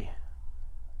be ready.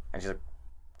 And she's like,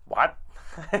 what?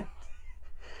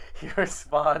 He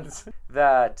responds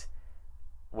that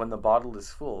when the bottle is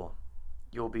full,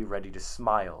 you'll be ready to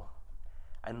smile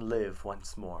and live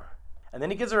once more. And then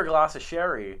he gives her a glass of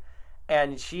sherry,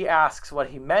 and she asks what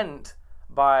he meant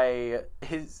by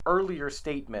his earlier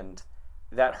statement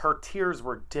that her tears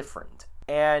were different.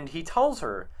 And he tells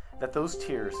her that those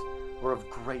tears were of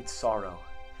great sorrow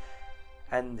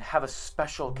and have a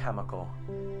special chemical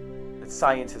that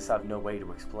scientists have no way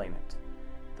to explain it,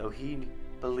 though he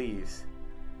believes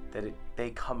that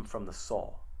they come from the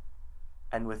soul,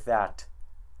 and with that,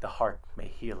 the heart may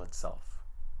heal itself.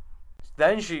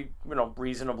 Then she,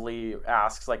 reasonably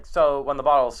asks, so when the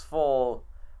bottle's full,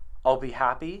 I'll be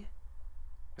happy?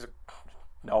 He's like,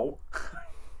 no.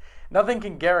 Nothing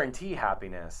can guarantee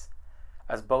happiness,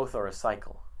 as both are a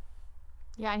cycle.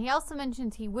 Yeah, and he also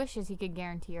mentions he wishes he could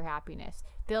guarantee her happiness.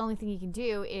 The only thing he can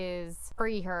do is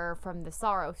free her from the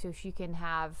sorrow so she can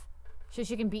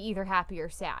be either happy or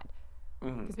sad.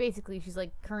 Because basically she's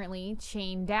currently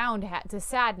chained down to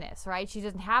sadness, right? She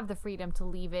doesn't have the freedom to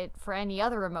leave it for any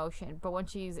other emotion. But when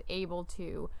she's able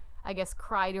to, I guess,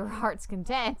 cry to her heart's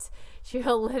content,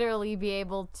 she'll literally be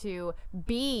able to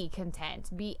be content,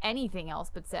 be anything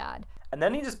else but sad. And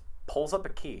then he just pulls up a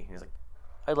key. He's like,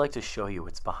 I'd like to show you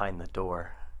what's behind the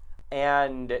door.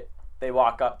 And they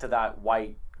walk up to that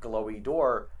white glowy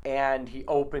door, and he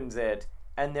opens it,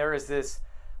 and there is this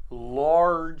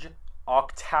large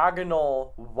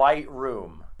octagonal white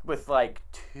room with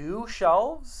 2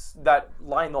 shelves that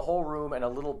line the whole room and a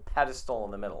little pedestal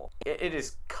in the middle. It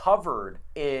is covered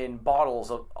in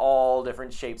bottles of all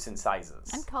different shapes and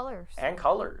sizes. And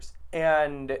colors.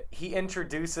 And he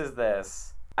introduces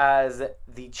this as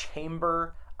the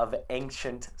Chamber of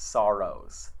Ancient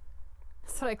Sorrows.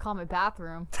 That's what I call my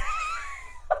bathroom.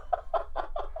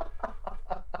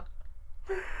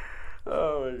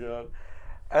 Oh my god.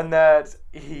 And that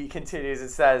he continues and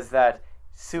says that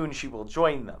soon she will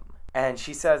join them. And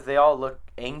she says they all look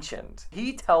ancient.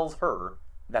 He tells her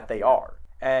that they are.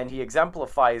 And he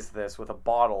exemplifies this with a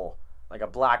bottle, a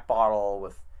black bottle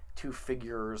with 2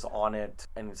 figures on it.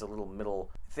 And it's a little middle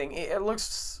thing. It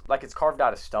looks like it's carved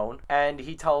out of stone. And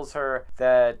he tells her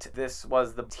that this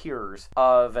was the tears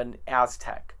of an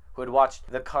Aztec who had watched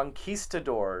the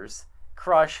conquistadors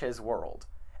crush his world.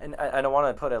 And I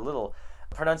want to put a little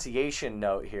pronunciation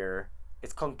note here.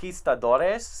 It's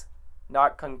conquistadores,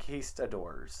 not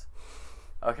conquistadors.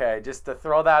 Okay, just to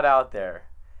throw that out there.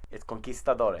 It's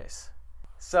conquistadores.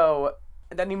 So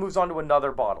then he moves on to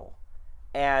another bottle.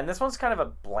 And this one's kind of a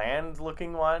bland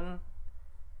looking one.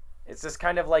 It's just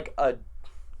kind of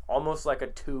almost like a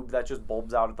tube that just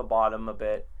bulbs out at the bottom a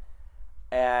bit.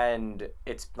 And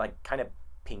it's kind of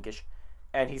pinkish.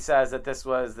 And he says that this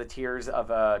was the tears of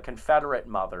a Confederate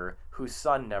mother whose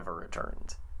son never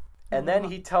returned. And then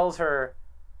he tells her,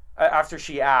 after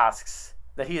she asks,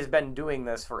 that he has been doing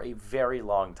this for a very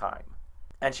long time.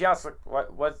 And she asks,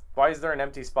 why is there an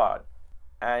empty spot?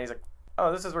 And he's like,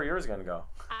 oh, this is where yours is going to go.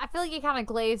 I feel like you kind of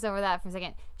glazed over that for a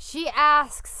second. She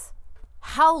asks,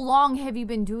 how long have you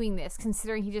been doing this,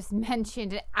 considering he just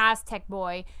mentioned an Aztec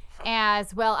boy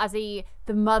as well as the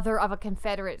mother of a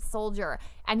Confederate soldier.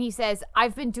 And he says,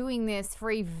 I've been doing this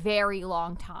for a very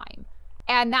long time.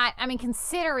 And that,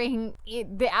 considering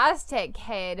the Aztec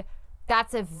head,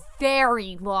 that's a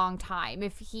very long time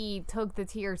if he took the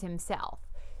tears himself.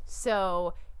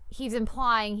 So he's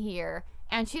implying here,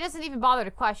 and she doesn't even bother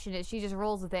to question it, she just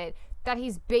rolls with it, that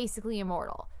he's basically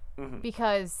immortal. Mm-hmm.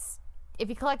 Because if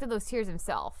he collected those tears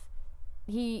himself,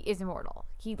 he is immortal.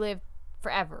 He lived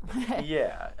forever.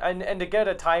 Yeah, and to get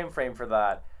a time frame for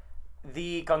that,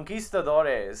 the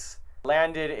conquistadores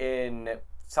landed in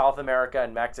South America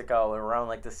and Mexico around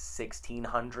the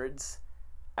 1600s,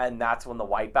 and that's when the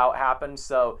wipeout happened.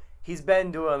 So he's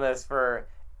been doing this for,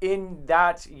 in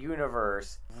that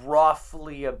universe,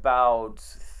 roughly about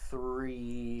 300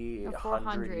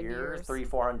 years.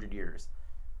 400 years.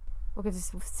 Well, because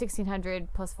it's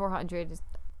 1600 plus 400 is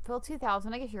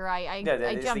 2000. I guess you're right. I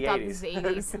jumped up to the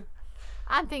 80s.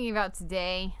 I'm thinking about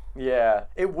today. Yeah,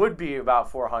 it would be about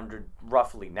 400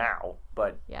 roughly now,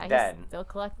 but yeah, then he's still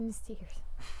collecting his tears.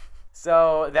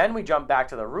 So then we jump back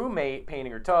to the roommate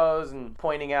painting her toes and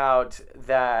pointing out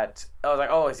that I was like,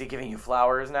 oh, is he giving you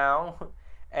flowers now?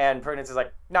 And Prudence is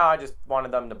like, no, I just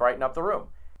wanted them to brighten up the room.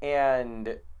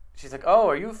 And she's like, oh,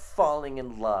 are you falling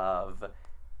in love?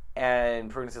 And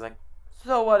Prudence is like,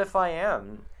 so what if I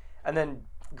am? And then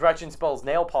Gretchen spills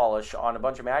nail polish on a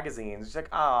bunch of magazines. She's like,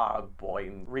 ah, boy,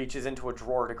 and reaches into a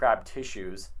drawer to grab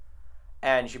tissues.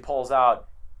 And she pulls out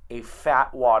a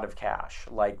fat wad of cash.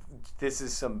 This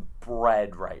is some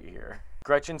bread right here.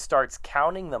 Gretchen starts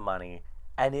counting the money,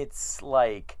 and it's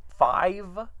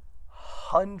 $500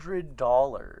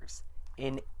 $100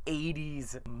 in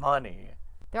 80s money.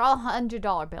 They're all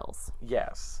 $100 bills.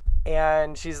 Yes.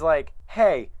 And she's like,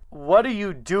 hey, what are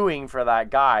you doing for that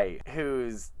guy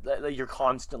who's you're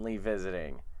constantly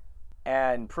visiting?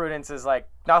 And Prudence is like,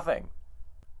 nothing.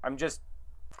 I'm just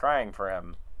crying for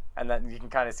him. And then you can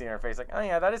kind of see in her face like, oh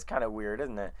yeah, that is kind of weird,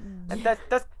 isn't it? And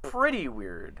that's pretty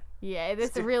weird. Yeah,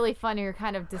 it's really funny, her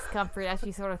kind of discomfort as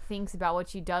she sort of thinks about what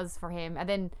she does for him, and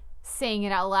then saying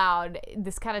it out loud,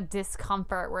 this kind of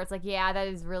discomfort where it's like, yeah, that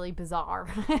is really bizarre.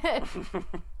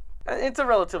 It's a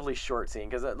relatively short scene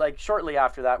because like shortly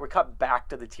after that, we're cut back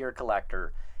to the tear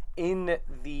collector in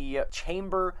the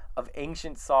Chamber of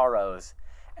Ancient Sorrows,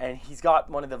 and he's got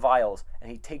one of the vials, and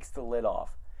he takes the lid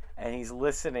off. And he's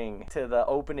listening to the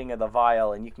opening of the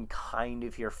vial, and you can kind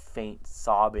of hear faint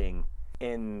sobbing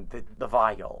in the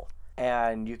vial.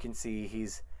 And you can see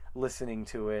he's listening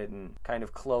to it and kind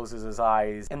of closes his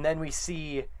eyes. And then we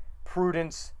see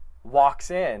Prudence walks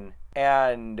in,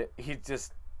 and he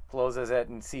just closes it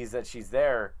and sees that she's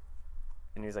there.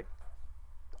 And he's like,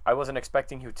 I wasn't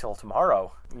expecting you till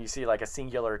tomorrow. And you see like a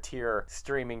singular tear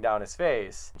streaming down his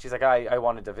face. And she's like, I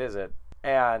wanted to visit.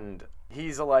 And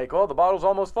he's like, oh, the bottle's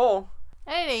almost full.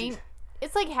 And it ain't.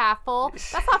 It's like half full.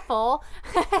 That's not full.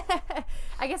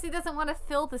 I guess he doesn't want to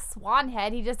fill the swan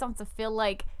head. He just wants to fill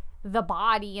like the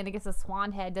body, and I guess the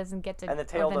swan head doesn't get to. And the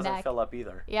tail doesn't neck. fill up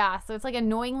either. Yeah, so it's like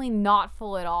annoyingly not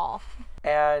full at all.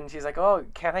 And she's like, oh,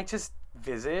 can't I just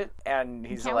visit? And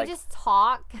he's Can't like, we just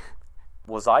talk?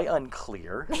 Was I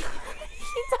unclear? He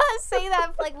does say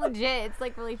that like legit. It's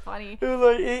like really funny.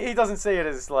 Like, he doesn't say it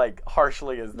as like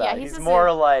harshly as that. Yeah, he's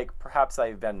more like, perhaps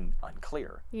I've been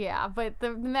unclear. Yeah, but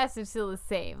the message is still the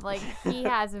same. Like, he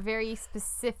has very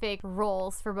specific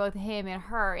roles for both him and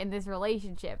her in this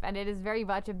relationship, and it is very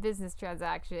much a business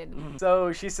transaction.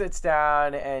 So she sits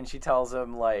down and she tells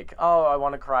him like, oh, I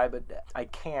want to cry, but I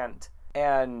can't.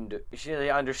 And she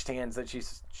understands that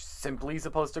she's simply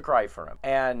supposed to cry for him.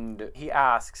 And he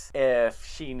asks if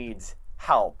she needs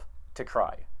help to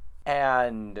cry.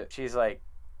 And she's like,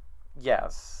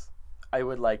 yes, I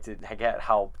would like to get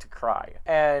help to cry.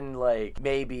 And like,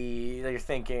 maybe they're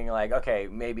thinking like, okay,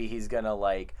 maybe he's gonna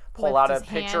like pull out a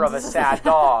picture of a sad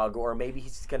dog, or maybe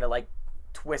he's gonna like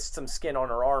twist some skin on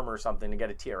her arm or something to get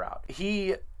a tear out.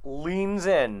 He leans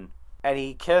in and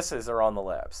he kisses her on the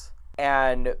lips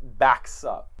and backs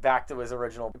up back to his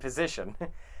original position.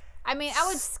 I mean, I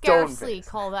would scarcely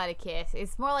call that a kiss.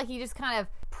 It's more like he just kind of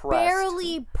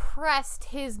barely pressed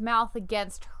his mouth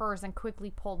against hers and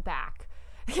quickly pulled back.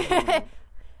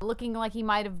 Looking like he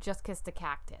might have just kissed a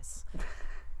cactus.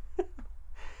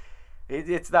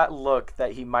 It's that look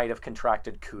that he might have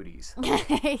contracted cooties.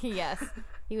 Yes.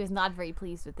 He was not very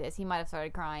pleased with this. He might have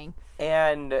started crying.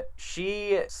 And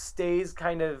she stays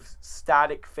kind of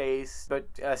static face, but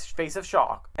a face of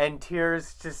shock. And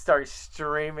tears just start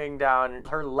streaming down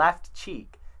her left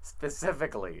cheek,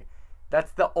 specifically.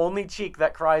 That's the only cheek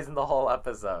that cries in the whole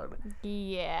episode.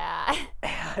 Yeah.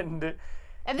 And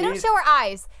they don't show her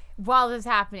eyes while this is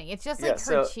happening. It's just like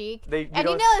her cheek. And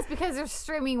you know it's because there's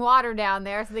streaming water down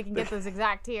there so they can get those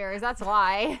exact tears. That's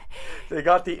why. They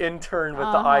got the intern with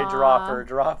the eyedropper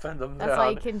dropping them down. That's why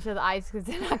you couldn't show the eyes, because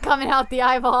they're not coming out the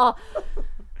eyeball.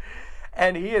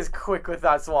 And he is quick with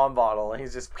that swan bottle, and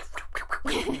he's just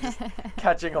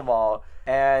catching them all.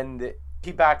 And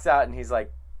he backs out and he's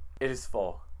like, it is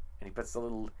full. And he puts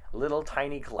a little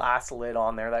tiny glass lid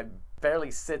on there that barely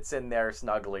sits in there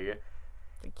snugly.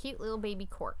 A cute little baby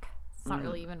cork. It's not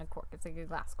really even a cork. It's like a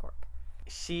glass cork.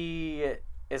 She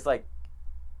is like,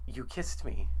 you kissed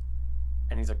me.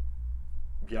 And he's like,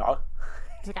 yeah.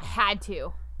 He's like, I had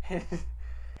to.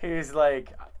 He's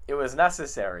like, it was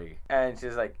necessary. And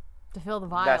she's like, to fill the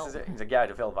vial. Necessary. He's like, yeah,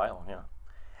 to fill the vial, yeah.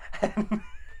 And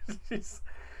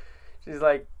she's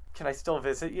like, can I still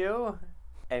visit you?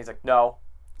 And he's like, no.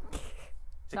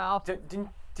 She's no.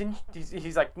 Like,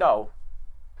 he's like, no.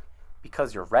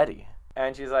 Because you're ready.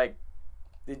 And she's like,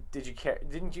 did you care?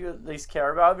 Didn't you at least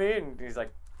care about me? And he's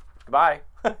like, goodbye.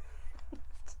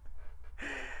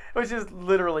 Which is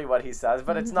literally what he says,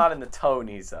 but it's not in the tone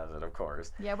he says it, of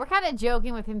course. Yeah, we're kind of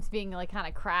joking with him being like kind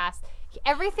of crass.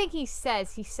 Everything he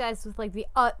says with like the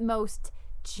utmost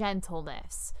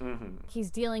gentleness. Mm-hmm.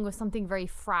 He's dealing with something very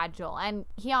fragile, and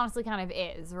he honestly kind of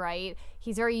is, right?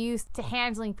 He's very used to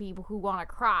handling people who want to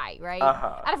cry, right?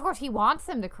 Uh-huh. And of course he wants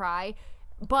them to cry,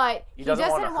 but he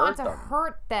doesn't want to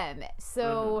hurt them.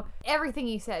 So everything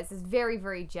he says is very,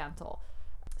 very gentle.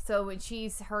 So when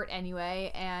she's hurt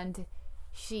anyway, and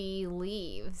she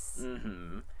leaves.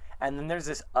 Mm-hmm. And then there's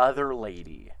this another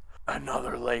lady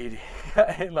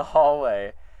in the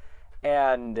hallway,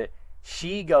 and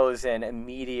she goes in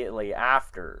immediately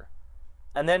after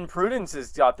And then Prudence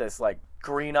has got this, like,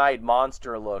 green-eyed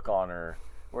monster look on her,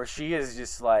 where she is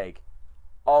just like,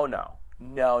 oh no.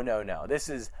 No. This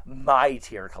is my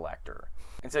tear collector.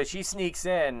 And so she sneaks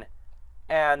in,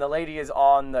 and the lady is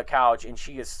on the couch, and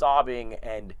she is sobbing,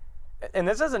 and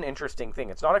this is an interesting thing.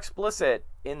 It's not explicit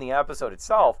in the episode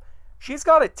itself. She's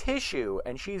got a tissue,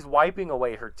 and she's wiping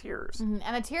away her tears. Mm-hmm.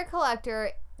 And the tear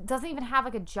collector doesn't even have,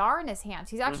 like, a jar in his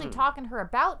hands. He's actually talking to her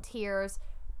about tears,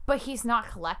 but he's not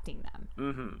collecting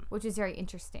them, which is very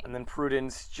interesting. And then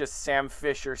Prudence, just Sam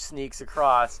Fisher, sneaks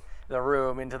across the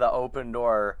room into the open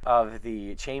door of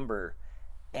the chamber,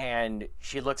 and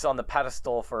she looks on the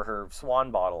pedestal for her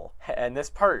swan bottle. And this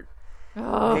part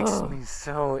makes me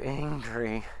so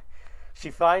angry. She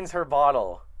finds her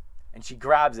bottle, and she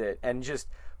grabs it, and just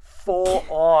full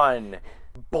on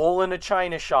bull in a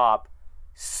china shop,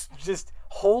 just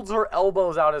holds her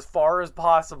elbows out as far as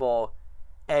possible,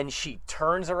 and she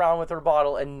turns around with her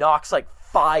bottle and knocks like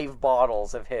 5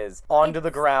 bottles of his onto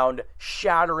the ground,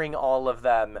 shattering all of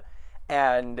them.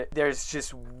 And there's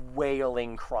just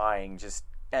wailing, crying, just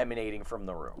emanating from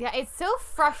the room. Yeah, it's so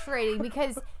frustrating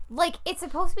because, like, it's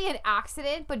supposed to be an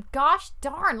accident, but gosh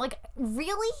darn, like,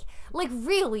 really? Like,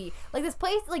 really? Like, this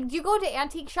place, like, do you go to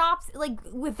antique shops, like,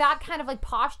 with that kind of, like,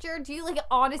 posture? Do you, like,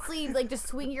 honestly, like, just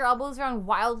swing your elbows around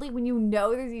wildly when you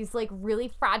know there's these, like, really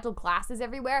fragile glasses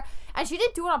everywhere? And she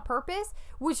didn't do it on purpose,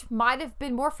 which might have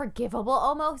been more forgivable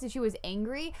almost if she was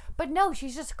angry. But no,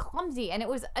 she's just clumsy, and it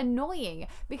was annoying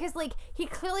because, like, he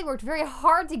clearly worked very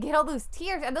hard to get all those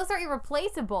tears, and those are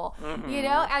irreplaceable, you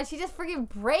know? And she just freaking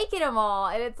breaking them all,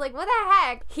 and it's like, what the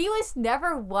heck? He was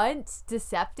never once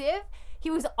deceptive. He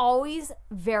was always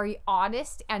very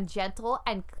honest and gentle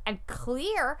and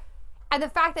clear. And the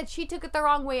fact that she took it the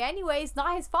wrong way anyway is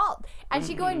not his fault. And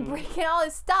she going breaking all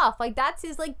his stuff. Like, that's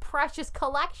his, like, precious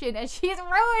collection, and she's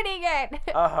ruining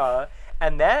it.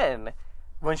 And then,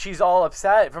 when she's all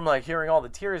upset from, like, hearing all the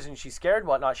tears and she's scared and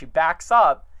whatnot, she backs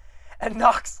up and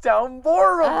knocks down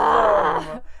more of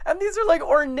them. And these are, like,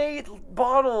 ornate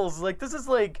bottles. Like, this is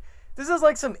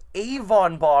like some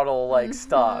Avon bottle like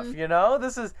stuff, you know?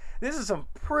 This is some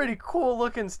pretty cool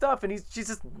looking stuff, and she's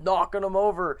just knocking them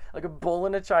over like a bull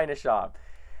in a china shop.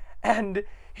 And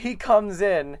he comes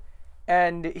in,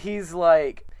 and he's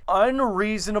like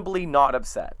unreasonably not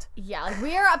upset. Yeah, like,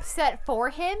 we're upset for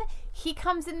him. He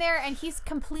comes in there and he's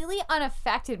completely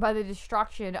unaffected by the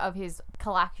destruction of his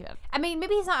collection. I mean,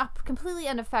 maybe he's not completely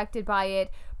unaffected by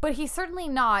it, but he's certainly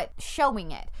not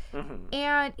showing it.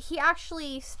 And he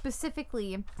actually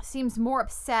specifically seems more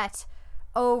upset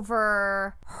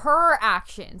over her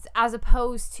actions as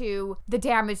opposed to the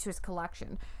damage to his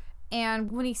collection. And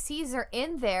when he sees her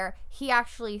in there, he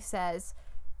actually says,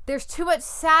 "There's too much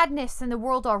sadness in the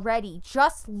world already.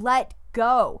 Just let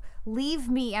go. Leave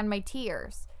me and my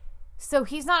tears." So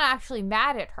he's not actually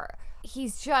mad at her.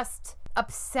 He's just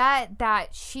upset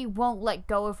that she won't let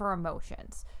go of her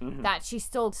emotions. That she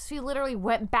literally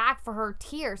went back for her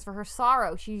tears, for her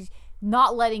sorrow. She's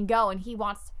not letting go, and he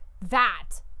wants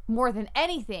that more than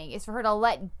anything, is for her to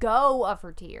let go of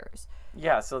her tears.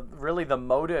 Yeah, so really the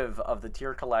motive of the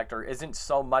tear collector isn't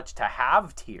so much to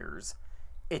have tears,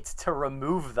 it's to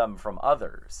remove them from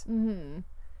others.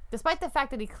 Despite the fact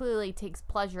that he clearly takes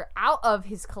pleasure out of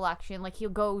his collection, like he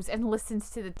goes and listens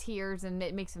to the tears and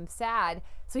it makes him sad.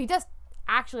 So he does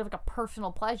actually have like a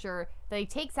personal pleasure that he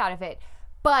takes out of it.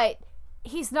 But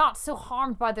he's not so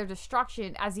harmed by their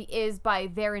destruction as he is by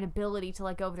their inability to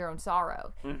let go of their own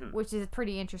sorrow, which is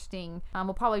pretty interesting.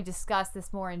 We'll probably discuss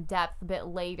this more in depth a bit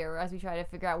later as we try to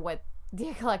figure out what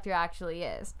Dear Collector actually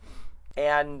is.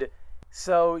 And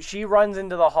so she runs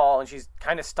into the hall and she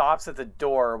kind of stops at the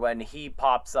door when he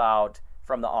pops out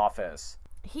from the office.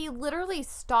 He literally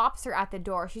stops her at the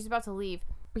door. She's about to leave,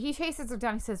 but he chases her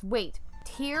down. He says, "Wait,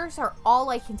 tears are all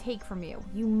I can take from you.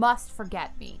 You must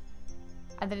forget me."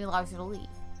 And then he allows her to leave.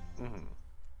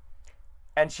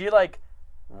 And she like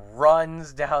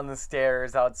runs down the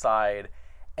stairs outside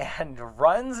and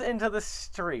runs into the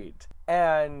street,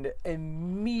 and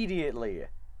immediately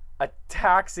a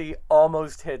taxi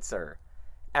almost hits her,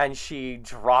 and she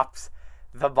drops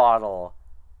the bottle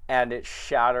and it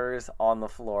shatters on the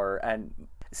floor. And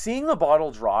seeing the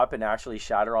bottle drop and actually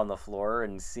shatter on the floor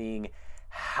and seeing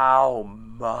how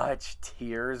much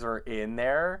tears are in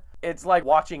there, it's like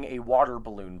watching a water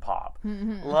balloon pop.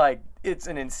 Like, it's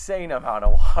an insane amount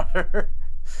of water.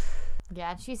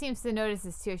 Yeah, she seems to notice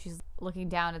this too. She's looking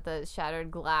down at the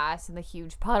shattered glass and the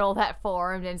huge puddle that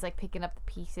formed, and is like picking up the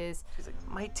pieces. She's like,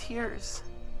 "My tears.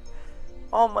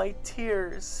 All my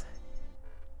tears."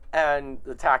 And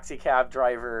the taxi cab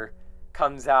driver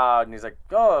comes out and he's like,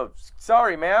 "Oh,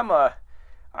 sorry, ma'am.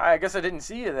 I guess I didn't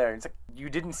see you there." And it's like, You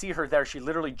didn't see her there. She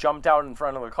literally jumped out in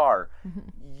front of the car.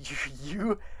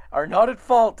 You are not at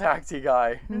fault, taxi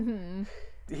guy.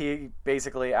 He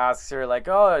basically asks her, like,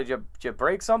 oh, did you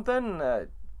break something?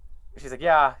 She's like,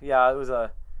 yeah, it was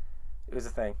a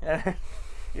thing.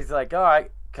 He's like, oh,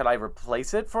 could I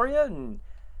replace it for you? And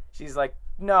she's like,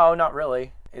 no, not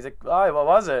really. He's like, oh, what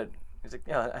was it? He's like,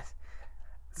 yeah,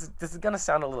 this is gonna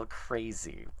sound a little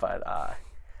crazy, but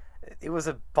it was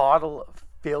a bottle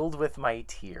filled with my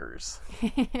tears.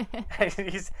 And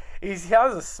he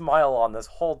has a smile on this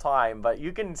whole time, but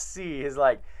you can see there's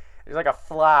like a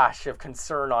flash of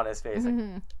concern on his face.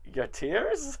 Like, your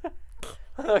tears?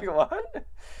 Like, what?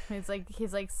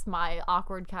 His smile,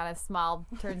 awkward kind of smile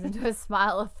turns into a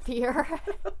smile of fear.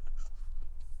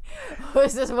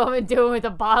 What's this woman doing with a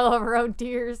bottle of her own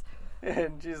tears?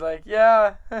 And she's like,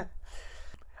 yeah.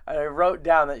 I wrote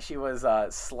down that she was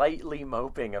slightly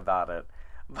moping about it.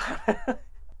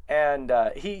 And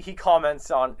he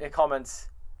comments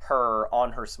her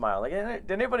on her smile. Like,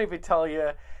 did anybody ever tell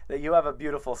you that you have a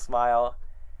beautiful smile?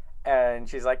 And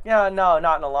she's like, yeah, no,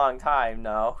 not in a long time,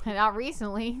 no. Not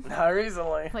recently. Not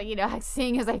recently. Like,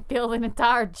 seeing as I feel an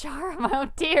entire jar of my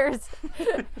own tears.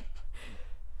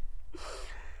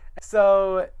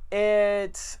 So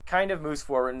it kind of moves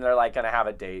forward and they're like going to have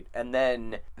a date. And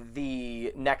then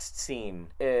the next scene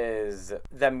is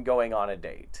them going on a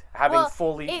date. Having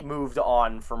fully moved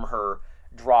on from her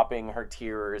dropping her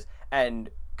tears and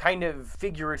kind of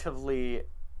figuratively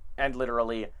and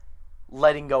literally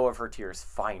letting go of her tears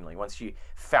finally once she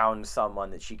found someone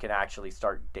that she can actually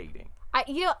start dating. I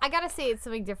gotta say it's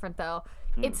something different though.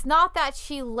 It's not that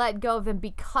she let go of them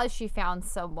because she found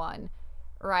someone,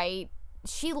 right?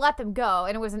 She let them go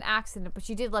and it was an accident, but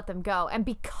she did let them go. And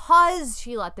because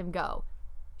she let them go,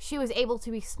 she was able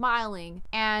to be smiling,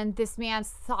 and this man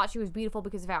thought she was beautiful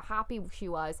because of how happy she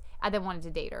was and then wanted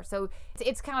to date her. So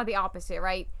it's kind of the opposite,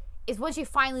 right? Is when she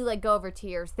finally let go of her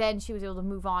tears, then she was able to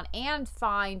move on and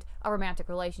find a romantic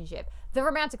relationship. The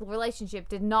romantic relationship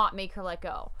did not make her let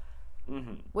go.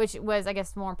 Which was, I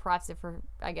guess, more impressive for,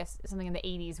 I guess, something in the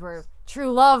 80s where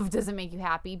true love doesn't make you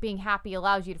happy. Being happy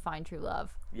allows you to find true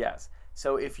love. Yes.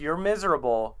 So if you're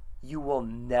miserable, you will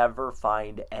never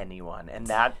find anyone. And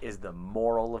that is the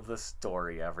moral of the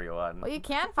story, everyone. Well, you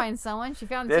can find someone. She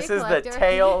found the This is the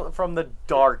tale from the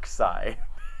dark side.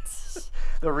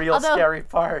 The real scary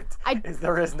part is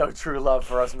there is no true love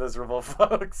for us miserable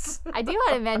folks. I do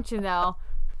want to mention, though,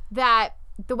 that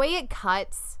the way it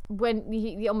cuts when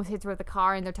he almost hits her with the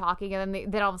car and they're talking and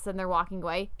then all of a sudden they're walking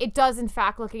away, it does in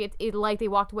fact look like they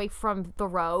walked away from the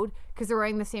road because they're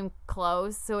wearing the same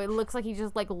clothes. So it looks like he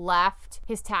just like left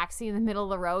his taxi in the middle of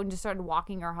the road and just started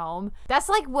walking her home. That's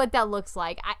like what that looks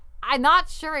like. I'm not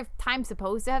sure if time's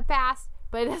supposed to have passed,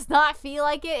 but it does not feel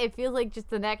like it. It feels like just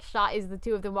the next shot is the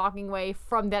two of them walking away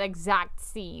from that exact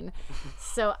scene.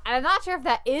 So I'm not sure if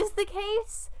that is the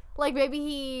case. Like maybe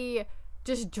he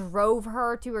just drove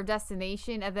her to her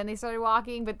destination and then they started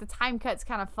walking, but the time cut's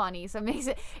kind of funny. So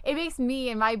it makes me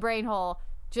in my brain hole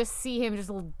just see him just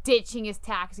ditching his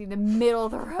taxi in the middle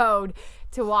of the road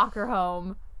to walk her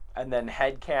home. And then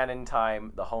headcanon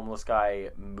time, the homeless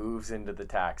guy moves into the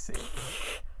taxi.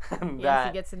 Yes,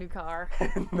 he gets a new car.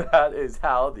 That is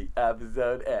how the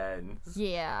episode ends.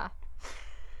 Yeah.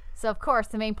 So, of course,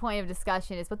 the main point of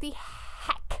discussion is what the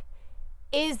heck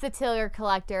is the Tear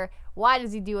Collector? Why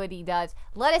does he do what he does?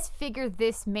 Let us figure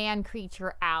this man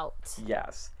creature out.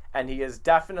 Yes. And he is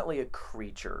definitely a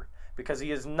creature because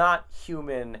he is not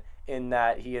human in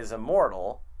that he is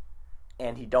immortal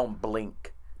and he don't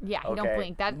blink. Yeah, he don't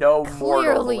blink. That no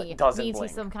clearly doesn't means blink.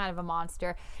 He's some kind of a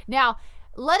monster. Now,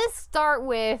 let us start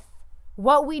with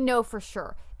what we know for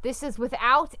sure. This is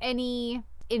without any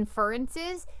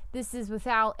inferences. This is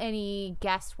without any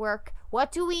guesswork.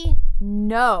 What do we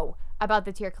know about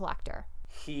the Tear Collector?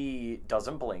 He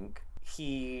doesn't blink.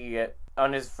 He,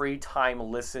 on his free time,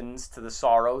 listens to the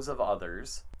sorrows of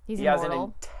others. He has an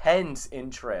intense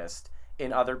interest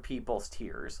in other people's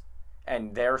tears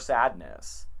and their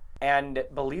sadness, and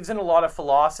believes in a lot of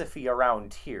philosophy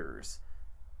around tears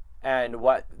and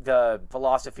what the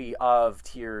philosophy of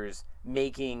tears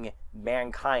making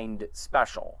mankind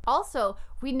special. Also,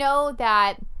 we know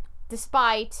that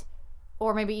despite,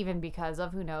 or maybe even because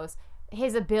of, who knows,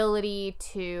 his ability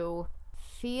to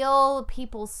feel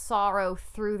people's sorrow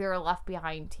through their left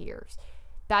behind tears,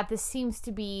 that this seems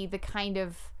to be the kind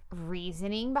of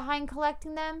reasoning behind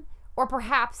collecting them. Or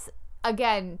perhaps,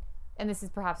 again, and this is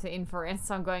perhaps an inference,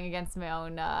 so I'm going against my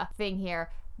own thing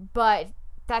here, but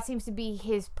that seems to be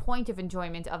his point of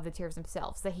enjoyment of the tears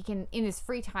themselves, that he can, in his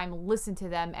free time, listen to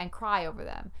them and cry over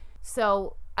them.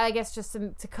 So I guess just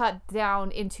to cut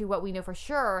down into what we know for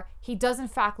sure, he does in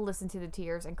fact listen to the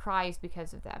tears and cries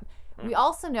because of them. We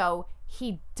also know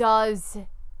he does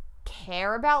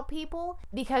care about people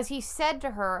because he said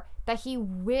to her that he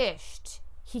wished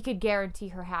he could guarantee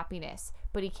her happiness,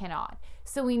 but he cannot.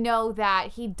 So we know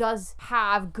that he does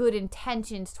have good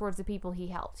intentions towards the people he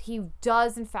helped. He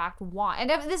does in fact want, and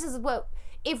this is what,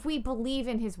 if we believe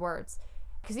in his words,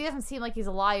 because he doesn't seem like he's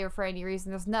a liar for any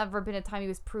reason. There's never been a time he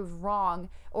was proved wrong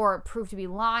or proved to be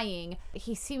lying.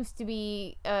 He seems to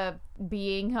be a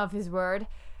being of his word.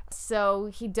 So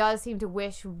he does seem to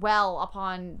wish well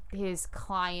upon his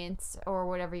clients, or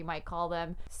whatever you might call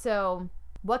them. So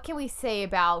what can we say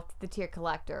about the Tear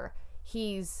Collector?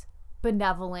 He's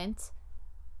benevolent.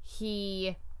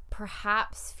 He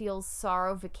perhaps feels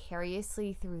sorrow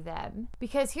vicariously through them.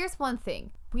 Because here's one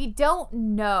thing. We don't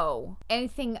know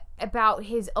anything about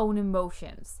his own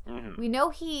emotions. We know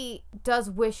he does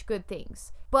wish good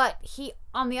things. But he,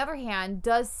 on the other hand,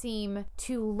 does seem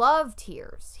to love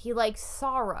tears. He likes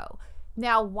sorrow.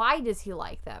 Now, why does he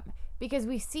like them? Because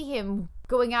we see him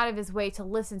going out of his way to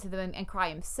listen to them and cry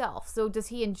himself. So does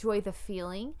he enjoy the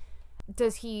feeling?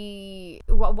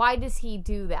 Why does he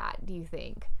do that, do you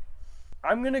think?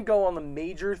 I'm going to go on the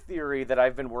major theory that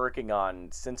I've been working on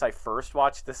since I first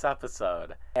watched this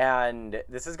episode. And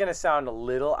this is going to sound a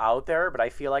little out there, but I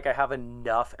feel like I have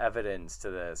enough evidence to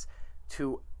this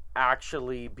to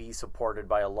actually be supported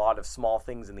by a lot of small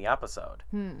things in the episode.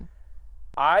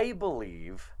 I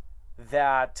believe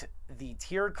that the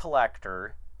Tear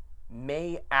Collector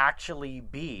may actually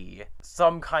be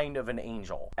some kind of an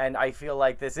angel. And I feel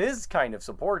like this is kind of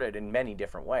supported in many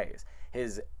different ways.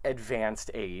 His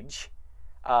advanced age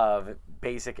of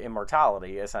basic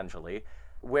immortality, essentially,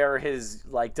 where his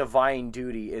divine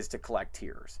duty is to collect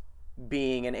tears.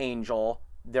 Being an angel,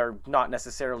 they're not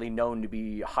necessarily known to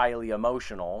be highly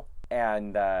emotional,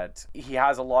 and that he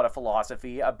has a lot of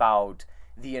philosophy about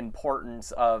the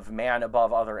importance of man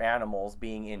above other animals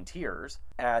being in tears,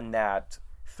 and that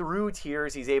through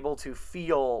tears he's able to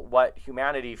feel what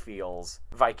humanity feels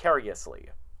vicariously,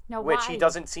 which he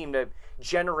doesn't seem to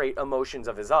generate emotions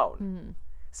of his own.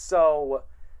 So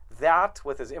that,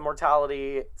 with his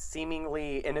immortality,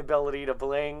 seemingly inability to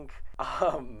blink,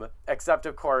 except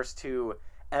of course to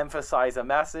emphasize a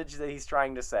message that he's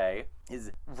trying to say,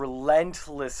 his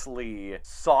relentlessly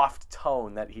soft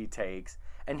tone that he takes,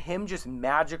 and him just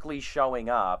magically showing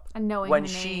up and knowing when her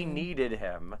she name. needed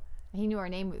him. He knew her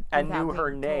name And knew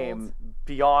her name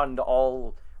beyond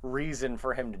all reason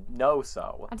for him to know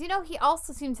so. I do know he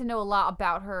also seemed to know a lot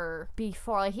about her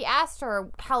before. Like, he asked her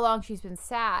how long she's been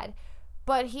sad,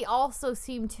 but he also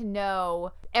seemed to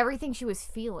know everything she was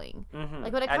feeling.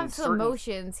 Like, when it comes to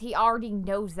emotions, he already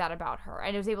knows that about her,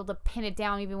 and was able to pin it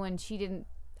down even when she didn't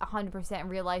 100%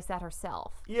 realize that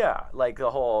herself. Yeah, like the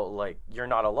whole, you're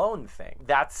not alone thing.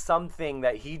 That's something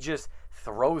that he just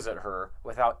throws at her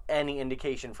without any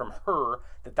indication from her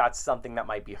that that's something that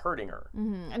might be hurting her.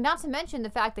 And not to mention the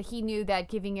fact that he knew that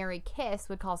giving her a kiss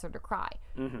would cause her to cry.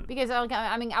 Because,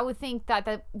 I mean, I would think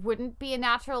that wouldn't be a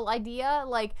natural idea.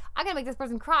 Like, I'm going to make this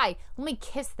person cry. Let me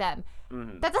kiss them.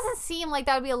 That doesn't seem like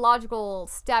that would be a logical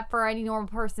step for any normal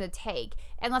person to take.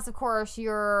 Unless, of course,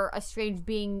 you're a strange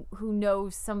being who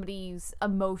knows somebody's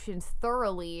emotions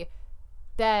thoroughly,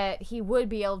 that he would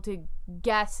be able to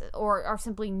guess or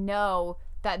simply know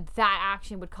that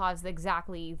action would cause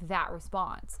exactly that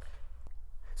response.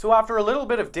 So after a little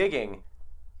bit of digging,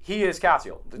 he is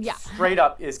Cassiel. Yeah. Straight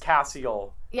up is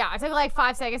Cassiel. Yeah, it took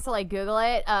 5 seconds to Google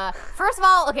it. First of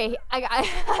all, okay,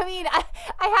 I mean,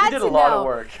 I had to know. We did a lot of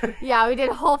work. Yeah, we did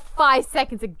a whole 5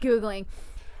 seconds of Googling.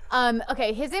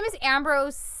 Okay, his name is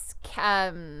Ambrose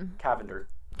Cavender.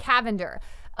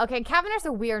 Okay, Cavender's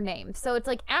a weird name. So it's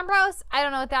Ambrose, I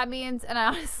don't know what that means, and I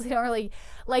honestly don't really,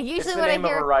 usually It's the when name I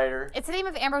hear... of a writer. It's the name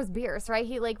of Ambrose Bierce, right?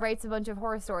 He, writes a bunch of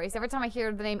horror stories. Every time I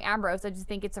hear the name Ambrose, I just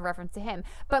think it's a reference to him.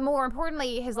 But more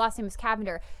importantly, his last name is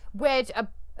Cavender, which,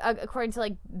 according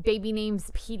to, Baby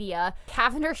Namespedia,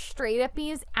 Cavender straight up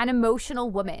means an emotional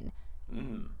woman.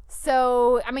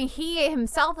 So, I mean, he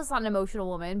himself is not an emotional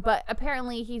woman, but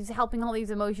apparently he's helping all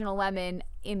these emotional women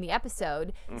in the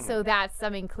episode. So that's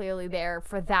something clearly there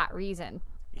for that reason.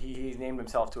 He's named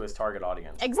himself to his target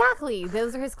audience. Exactly.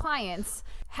 Those are his clients.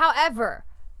 However,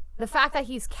 the fact that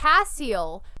he's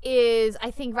Cassiel is,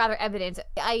 I think, rather evident.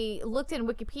 I looked in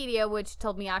Wikipedia, which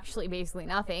told me actually basically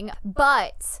nothing,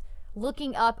 but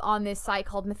looking up on this site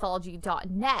called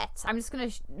mythology.net, I'm just going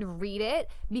to read it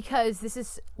because this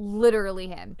is literally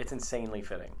him. It's insanely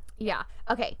fitting. Yeah.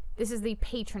 Okay. This is the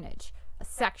patronage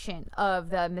section of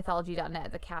the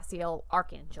mythology.net, the Cassiel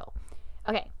Archangel.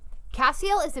 Okay.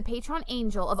 Castiel is the patron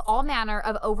angel of all manner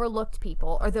of overlooked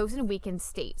people or those in weakened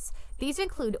states. These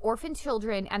include orphan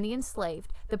children and the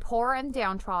enslaved, the poor and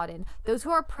downtrodden, those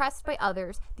who are oppressed by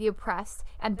others, the oppressed,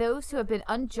 and those who have been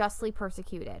unjustly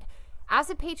persecuted. As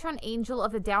a patron angel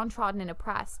of the downtrodden and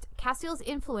oppressed, Castiel's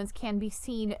influence can be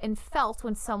seen and felt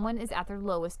when someone is at their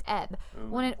lowest ebb.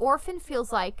 When an orphan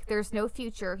feels like there's no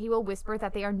future, he will whisper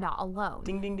that they are not alone.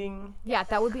 Ding, ding, ding. Yeah,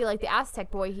 that would be like the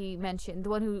Aztec boy he mentioned, the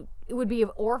one who would be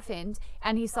orphaned,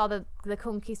 and he saw the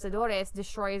conquistadores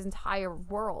destroy his entire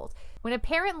world. When a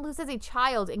parent loses a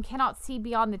child and cannot see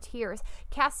beyond the tears,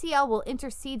 Castiel will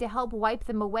intercede to help wipe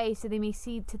them away so they may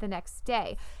see to the next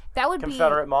day. That would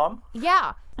Confederate mom?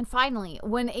 Yeah. And finally,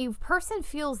 when a person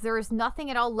feels there is nothing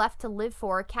at all left to live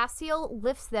for, Castiel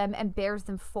lifts them and bears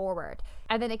them forward.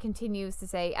 And then it continues to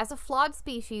say, as a flawed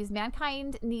species,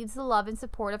 mankind needs the love and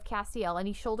support of Castiel, and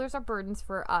he shoulders our burdens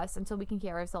for us until we can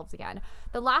carry ourselves again.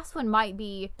 The last one might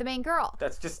be the main girl.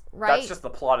 That's just the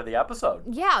plot of the episode.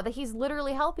 Yeah, that he's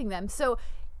literally helping them. So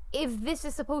if this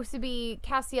is supposed to be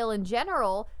Castiel in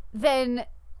general, then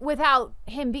without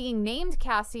him being named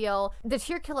Castiel, the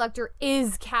tear collector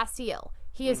is Castiel.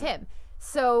 He is him.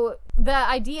 So the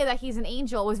idea that he's an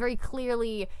angel was very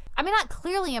clearly, I mean, not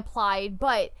clearly implied,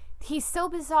 but he's so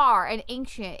bizarre and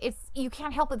ancient. You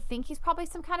can't help but think he's probably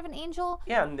some kind of an angel.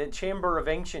 Yeah, and the Chamber of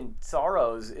Ancient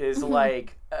Sorrows is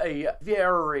like a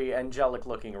very angelic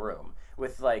looking room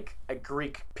with like a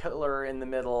Greek pillar in the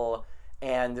middle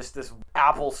and just this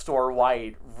Apple Store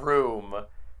white room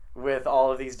with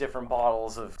all of these different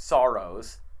bottles of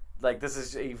sorrows. Like, this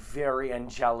is a very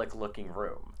angelic looking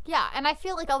room. Yeah, and I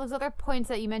feel like all those other points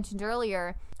that you mentioned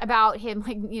earlier about him,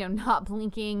 like, you know, not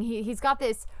blinking, he's got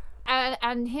this,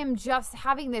 and him just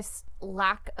having this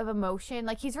lack of emotion.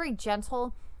 Like, he's very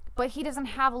gentle, but he doesn't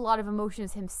have a lot of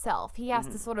emotions himself. He has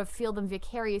to sort of feel them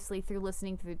vicariously through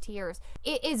listening through tears.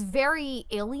 It is very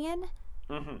alien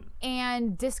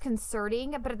and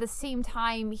disconcerting, but at the same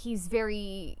time, he's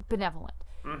very benevolent.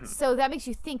 So that makes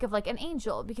you think of like an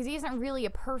angel, because he isn't really a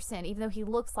person, even though he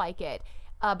looks like it.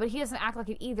 But he doesn't act like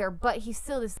it either. But he's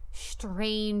still this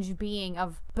strange being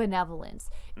of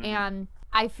benevolence. And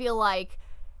I feel like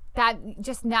that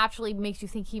just naturally makes you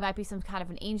think he might be some kind of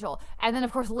an angel. And then,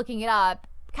 of course, looking it up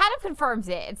kind of confirms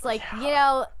it. It's like, you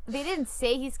know, they didn't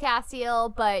say he's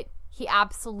Castiel, but he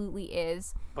absolutely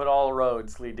is. But all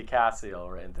roads lead to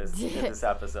Castiel in this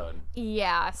episode.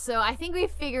 Yeah, so I think we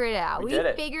figured it out. We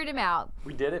figured him out.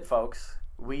 We did it, folks.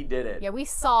 We did it. Yeah, we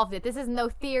solved it. This is no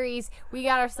theories. We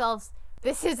got ourselves...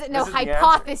 This isn't no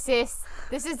hypothesis.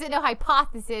 This isn't no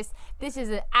hypothesis. This is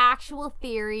an actual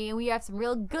theory, and we have some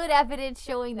real good evidence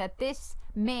showing that this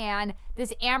man,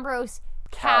 this Ambrose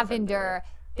Cavender,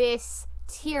 this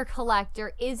tear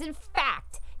collector, is in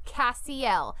fact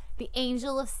Castiel, the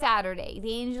Angel of Saturday,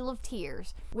 the Angel of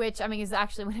Tears, which, I mean, is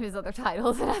actually one of his other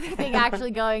titles. Another thing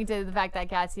actually going to the fact that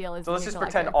Castiel is So let's just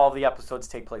pretend all the episodes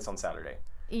take place on Saturday.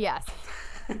 Yes.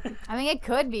 I mean, it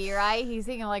could be, right? He's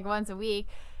thinking like once a week,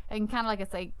 and kind of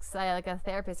like a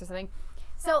therapist or something.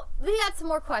 So we got some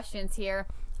more questions here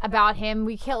about him.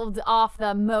 We killed off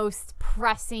the most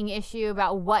pressing issue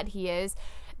about what he is.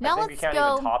 Now I think we can't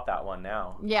even top that one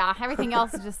now. Yeah, everything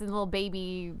else is just in little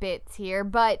baby bits here.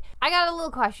 But I got a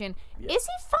little question. Yeah. Is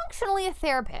he functionally a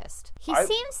therapist? He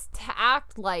seems to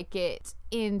act like it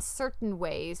in certain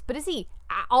ways, but is he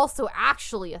also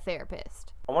actually a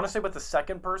therapist? I want to say with the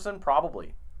second person,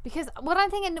 probably. Because what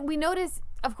I'm thinking, we noticed,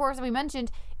 of course, and we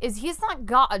mentioned, is he's not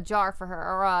got a jar for her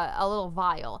or a little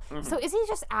vial. So is he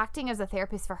just acting as a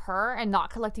therapist for her and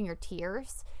not collecting her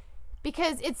tears?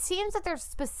 Because it seems that there's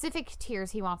specific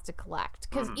tears he wants to collect.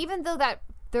 Because even though that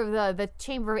the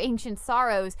Chamber of Ancient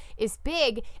Sorrows is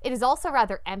big, it is also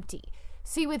rather empty.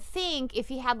 So you would think if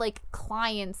he had like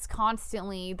clients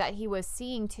constantly that he was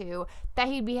seeing to, that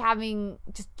he'd be having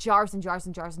just jars and jars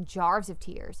and jars and jars of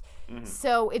tears.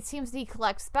 So it seems that he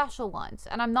collects special ones.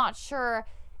 And I'm not sure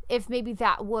if maybe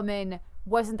that woman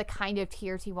wasn't the kind of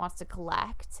tears he wants to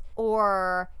collect,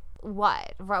 or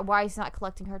what? Why he's not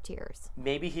collecting her tears?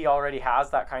 Maybe he already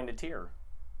has that kind of tear.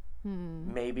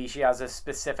 Maybe she has a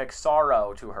specific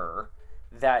sorrow to her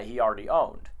that he already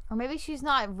owned. Or maybe she's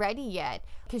not ready yet,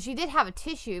 because she did have a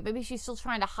tissue. Maybe she's still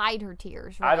trying to hide her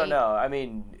tears, right? I don't know. I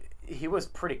mean, he was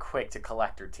pretty quick to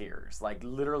collect her tears. Like,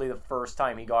 literally the first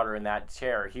time he got her in that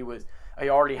chair, he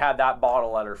already had that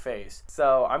bottle at her face.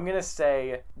 So I'm going to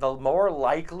say the more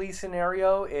likely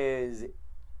scenario is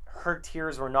her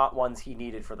tears were not ones he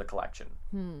needed for the collection.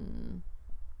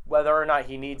 Whether or not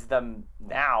he needs them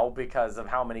now because of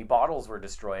how many bottles were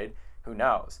destroyed, who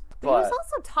knows? But he was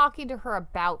also talking to her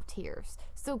about tears.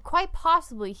 So quite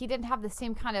possibly he didn't have the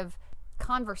same kind of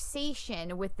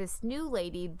conversation with this new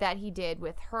lady that he did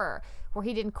with her, where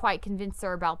he didn't quite convince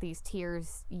her about these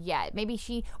tears yet. Maybe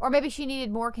she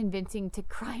needed more convincing to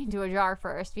cry into a jar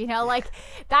first. You know, like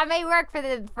that may work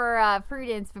for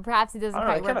Prudence, but perhaps it doesn't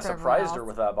quite work for everyone else. It kind of surprised her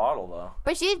with that bottle, though.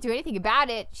 But she didn't do anything about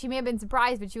it. She may have been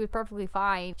surprised, but she was perfectly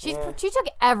fine. She took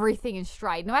everything in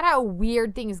stride. No matter how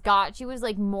weird things got, she was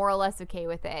like more or less okay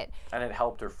with it. And it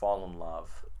helped her fall in love.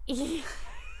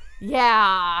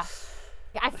 Yeah.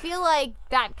 I feel like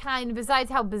that kind of,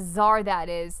 besides how bizarre that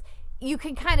is, you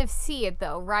can kind of see it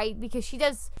though, right? Because she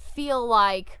does feel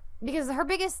like, because her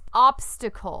biggest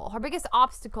obstacle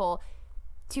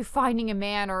to finding a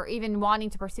man or even wanting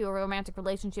to pursue a romantic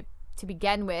relationship to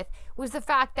begin with was the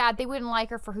fact that they wouldn't like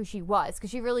her for who she was, because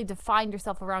she really defined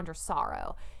herself around her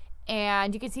sorrow.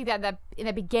 And you can see that in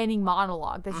the beginning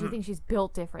monologue, that she thinks she's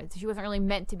built different. So she wasn't really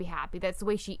meant to be happy. That's the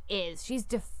way she is. She's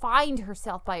defined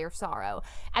herself by her sorrow.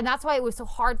 And that's why it was so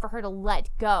hard for her to let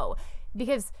go.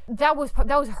 Because that was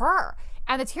her.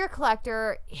 And the tear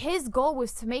collector, his goal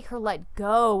was to make her let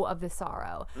go of the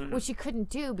sorrow, which she couldn't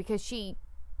do because she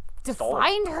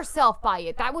defined herself by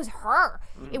it. That was her.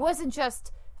 It wasn't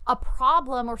just a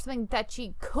problem or something that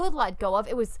she could let go of.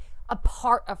 It was a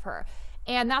part of her.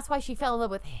 And that's why she fell in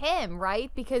love with him, right?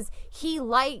 Because he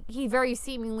very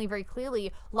seemingly, very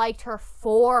clearly liked her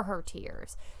for her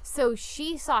tears. So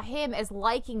she saw him as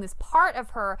liking this part of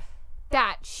her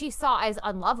that she saw as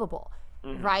unlovable,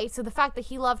 right? So the fact that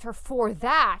he loved her for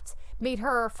that made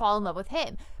her fall in love with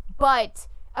him. But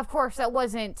of course, that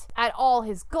wasn't at all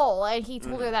his goal. And he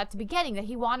told her that at the beginning, that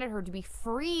he wanted her to be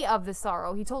free of the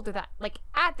sorrow. He told her that, like,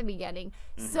 at the beginning.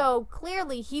 So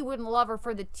clearly, he wouldn't love her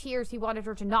for the tears he wanted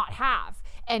her to not have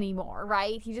anymore,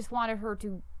 right? He just wanted her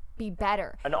to be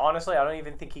better. And honestly, I don't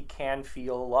even think he can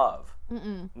feel love.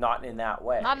 Not in that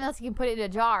way. Not unless he can put it in a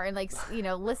jar and, like,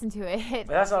 listen to it.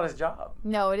 But that's not his job.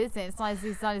 No, it isn't. It's not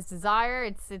his desire.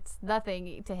 It's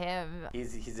nothing to him.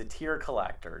 He's a tear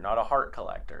collector, not a heart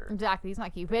collector. Exactly. He's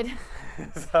not Cupid.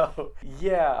 So,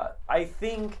 yeah, I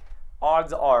think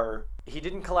odds are he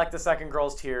didn't collect the second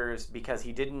girl's tears because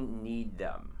he didn't need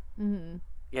them.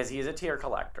 Because he is a tear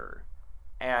collector.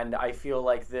 And I feel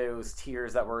like those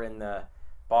tears that were in the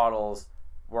bottles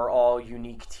were all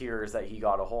unique tears that he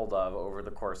got a hold of over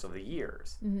the course of the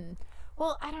years.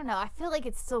 Well, I don't know. I feel like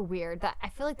it's still weird that I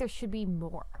feel like there should be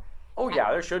more. Oh,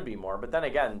 yeah, there should be more. But then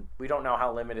again, we don't know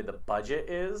how limited the budget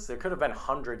is. There could have been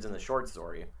hundreds in the short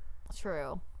story.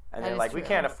 True. And they're like, we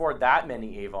can't afford that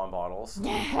many Avon bottles.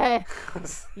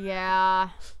 Yeah.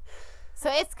 So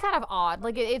it's kind of odd.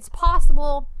 Like, it's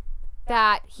possible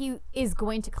that he is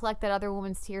going to collect that other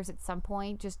woman's tears at some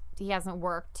point. Just he hasn't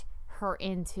worked her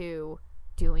into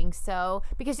doing so,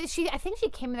 because I think she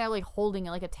came in there like holding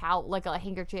like a towel, like a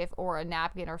handkerchief or a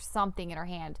napkin or something in her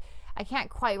hand. I can't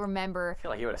quite remember. I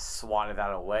feel like he would have swatted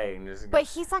that away and just. But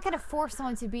he's not going to force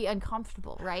someone to be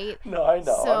uncomfortable, right? No, I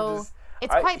know. So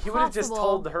it's quite possible. He would have just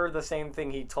told her the same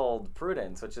thing he told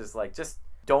Prudence, which is like, just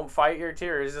don't fight your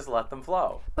tears, just let them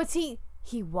flow. But see,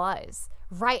 he was.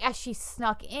 Right as she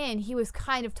snuck in, he was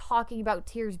kind of talking about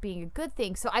tears being a good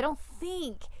thing. So I don't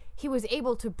think he was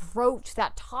able to broach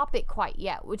that topic quite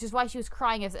yet, which is why she was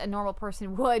crying as a normal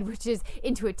person would, which is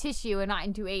into a tissue and not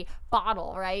into a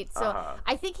bottle, right? So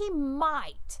I think he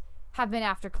might have been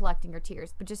after collecting her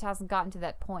tears, but just hasn't gotten to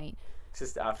that point.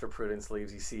 Just after Prudence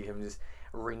leaves, you see him just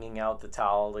wringing out the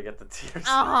towel to get the tears.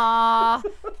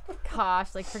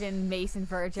 Gosh, like friggin' Mason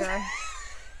Verger.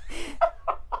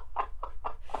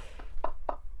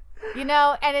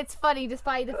 And it's funny,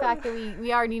 despite the fact that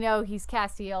we already know he's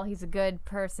Castiel, he's a good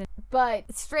person.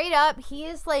 But straight up, he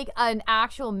is like an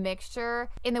actual mixture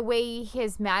in the way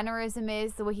his mannerism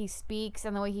is, the way he speaks,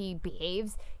 and the way he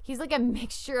behaves. He's like a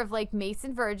mixture of like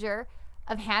Mason Verger,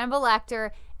 of Hannibal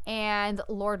Lecter, and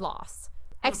Lord Lost.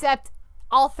 Except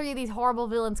all three of these horrible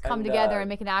villains come together and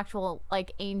make an actual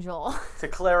like angel. To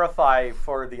clarify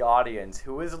for the audience,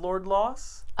 who is Lord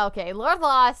Lost? Okay, Lord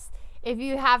Lost. If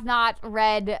you have not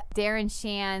read Darren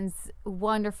Shan's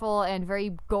wonderful and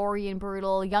very gory and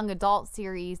brutal young adult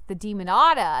series, The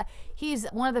Demonata, he's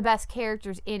one of the best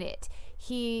characters in it.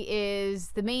 He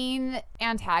is the main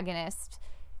antagonist,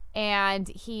 and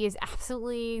he is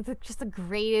absolutely just the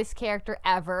greatest character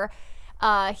ever.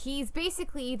 He's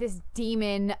basically this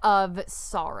demon of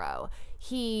sorrow.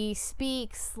 He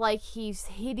speaks like he's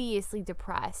hideously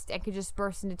depressed and could just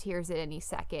burst into tears at any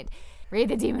second. Read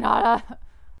The Demonata.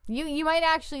 You might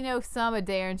actually know some of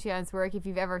Darren Shan's work if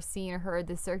you've ever seen or heard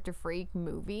the Cirque du Freak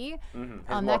movie.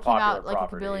 That came out like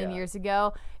a billion years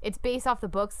ago. It's based off the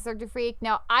books, The Cirque du Freak.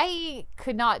 Now, I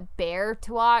could not bear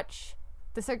to watch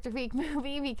the Cirque du Freak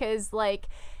movie because, like,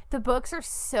 The books are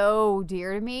so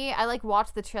dear to me. I like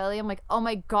watch the trailer. I'm like, oh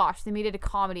my gosh, they made it a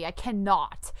comedy. I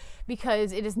cannot,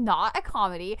 because it is not a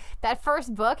comedy. That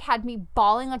first book had me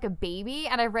bawling like a baby,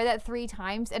 and I read that 3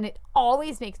 times, and it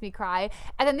always makes me cry.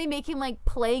 And then they make him like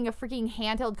playing a freaking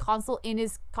handheld console in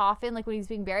his coffin, like when he's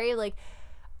being buried. Like,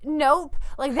 nope.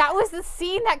 Like, that was the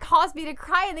scene that caused me to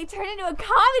cry, and they turned it into a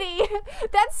comedy.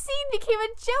 That scene became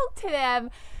a joke to them.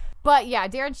 But yeah,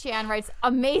 Darren Shan writes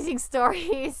amazing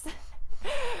stories.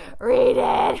 Read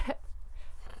it.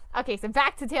 Okay, so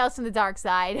back to Tales from the Dark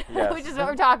Side, yes. which is what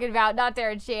we're talking about, not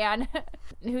Darren Shan.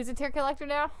 Who's a tear collector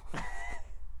now?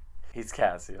 He's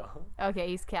Cassiel. Okay,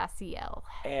 he's Cassiel.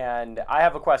 And I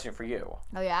have a question for you.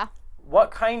 Oh, yeah?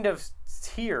 What kind of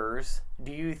tears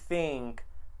do you think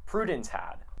Prudence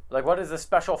had? Like, what is the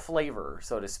special flavor,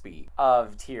 so to speak,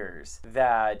 of tears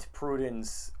that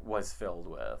Prudence was filled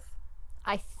with?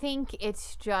 I think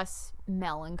it's just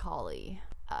melancholy.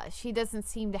 She doesn't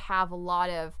seem to have a lot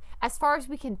of, as far as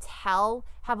we can tell,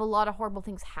 have a lot of horrible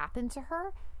things happen to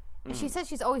her. She says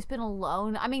she's always been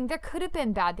alone. I mean, there could have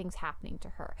been bad things happening to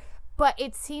her, but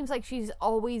it seems like she's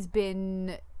always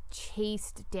been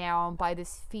chased down by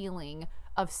this feeling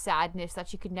of sadness that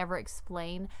she could never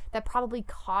explain, that probably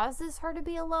causes her to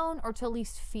be alone, or to at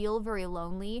least feel very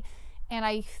lonely. And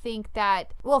I think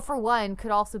that, well, for one,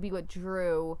 could also be what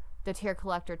drew the tear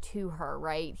collector to her,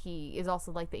 right? He is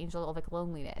also like the angel of like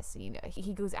loneliness. You know,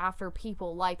 he goes after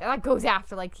people like that. Not goes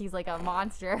after like he's like a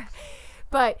monster,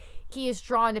 but he is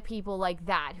drawn to people like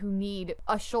that, who need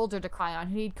a shoulder to cry on,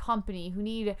 who need company, who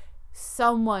need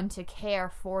someone to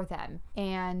care for them.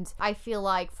 And I feel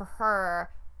like for her,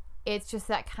 it's just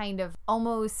that kind of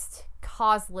almost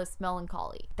causeless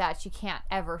melancholy that she can't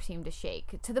ever seem to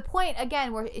shake, to the point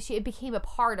again where it became a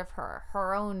part of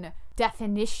her own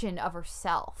definition of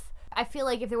herself. I feel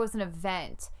like if there was an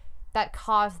event that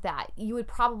caused that, you would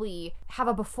probably have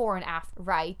a before and after,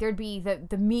 right? There'd be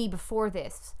the me before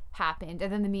this happened,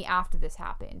 and then the me after this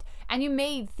happened. And you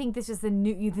may think this is the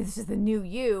new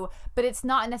you, but it's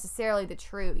not necessarily the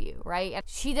true you, right? And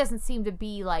she doesn't seem to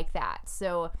be like that.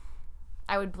 So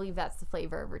I would believe that's the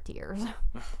flavor of her tears.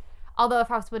 Although if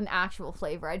I was to put an actual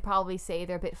flavor, I'd probably say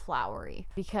they're a bit flowery,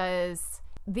 because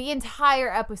the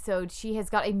entire episode, she has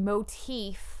got a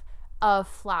motif of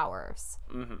flowers.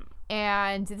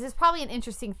 And this is probably an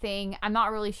interesting thing. I'm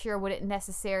not really sure what it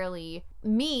necessarily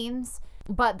means,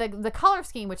 but the color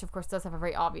scheme, which of course does have a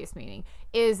very obvious meaning,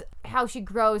 is how she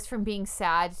grows from being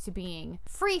sad to being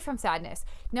free from sadness.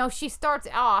 Now, she starts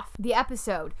off the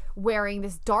episode wearing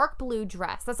this dark blue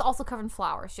dress that's also covered in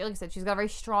flowers. Like I said, she's got a very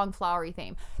strong flowery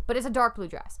theme, but it's a dark blue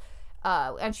dress.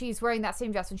 And she's wearing that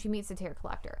same dress when she meets the tear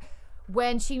collector.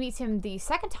 When she meets him the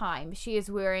second time, she is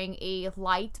wearing a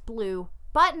light blue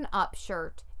button-up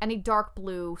shirt and a dark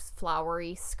blue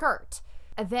flowery skirt.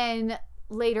 And then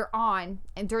later on,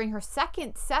 and during her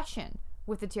second session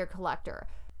with the tear collector,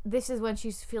 this is when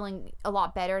she's feeling a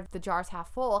lot better. The jar's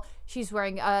half full. She's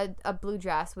wearing a blue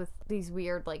dress with these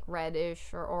weird like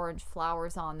reddish or orange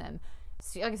flowers on them.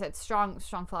 So, like I said, strong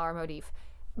flower motif.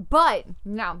 But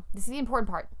now, this is the important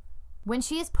part. When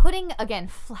she is putting, again,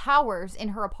 flowers in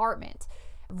her apartment,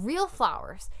 real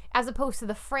flowers, as opposed to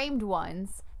the framed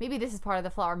ones, maybe this is part of the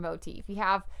flower motif. You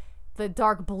have the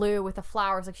dark blue with the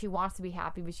flowers, like she wants to be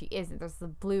happy, but she isn't. There's the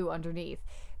blue underneath.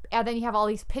 And then you have all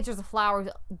these pictures of flowers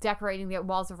decorating the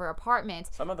walls of her apartment.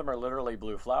 Some of them are literally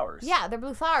blue flowers. Yeah, they're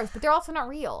blue flowers, but they're also not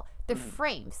real. They're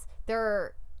frames.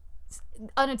 They're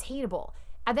unattainable.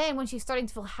 And then when she's starting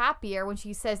to feel happier, when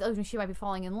she says, oh, she might be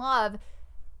falling in love,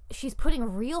 she's putting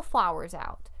real flowers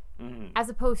out, as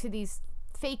opposed to these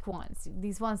fake ones,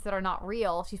 these ones that are not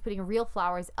real. She's putting real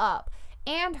flowers up.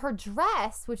 And her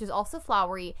dress, which is also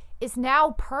flowery, is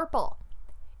now purple.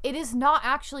 It is not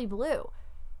actually blue.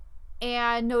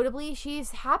 And notably,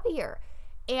 she's happier.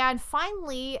 And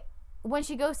finally, when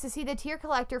she goes to see the tear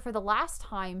collector for the last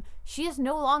time, she is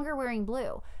no longer wearing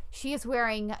blue. She is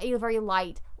wearing a very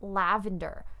light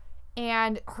lavender.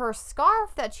 And her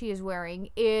scarf that she is wearing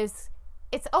is,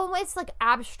 it's almost like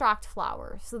abstract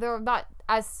flowers. So they're not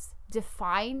as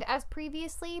defined as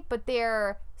previously, but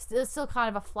they're still kind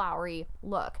of a flowery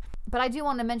look. But I do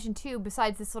want to mention too,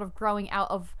 besides this sort of growing out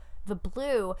of the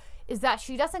blue, is that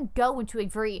she doesn't go into a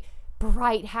very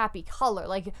bright, happy color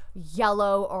like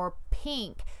yellow or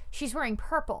pink. She's wearing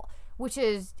purple, which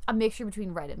is a mixture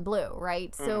between red and blue,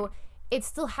 right? So it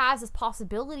still has this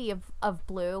possibility of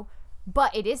blue,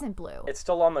 but it isn't blue. It's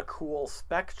still on the cool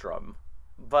spectrum,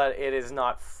 but it is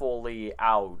not fully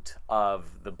out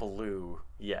of the blue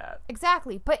yet.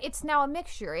 Exactly, but it's now a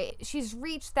mixture. She's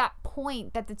reached that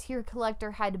point that the tear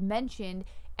collector had mentioned,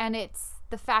 and it's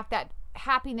the fact that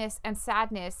happiness and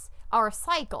sadness are a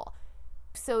cycle.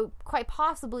 So quite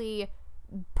possibly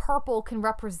purple can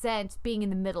represent being in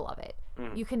the middle of it.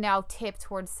 You can now tip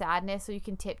towards sadness, or you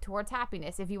can tip towards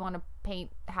happiness if you want to paint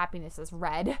happiness as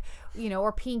red,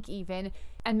 or pink even,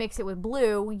 and mix it with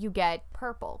blue, you get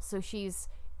purple. So she's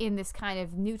in this kind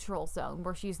of neutral zone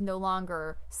where she's no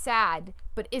longer sad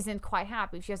but isn't quite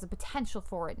happy. She has the potential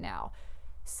for it now.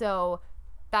 So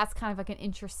that's kind of like an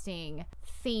interesting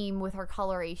theme with her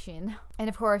coloration. And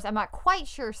of course, I'm not quite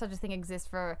sure such a thing exists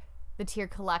for the Tear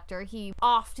Collector. He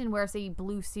often wears a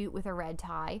blue suit with a red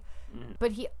tie,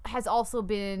 but he has also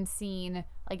been seen,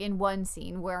 like in one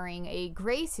scene, wearing a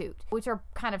gray suit, which are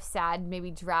kind of sad,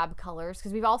 maybe drab colors,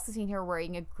 because we've also seen her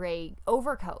wearing a gray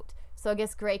overcoat. So I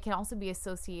guess gray can also be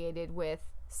associated with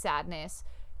sadness,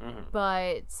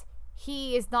 but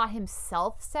he is not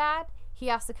himself sad. He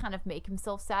has to kind of make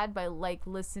himself sad by like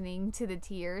listening to the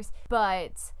tears,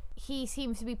 but he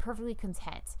seems to be perfectly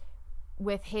content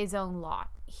with his own lot.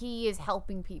 He is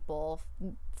helping people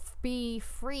be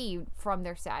free from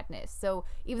their sadness. So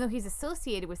even though he's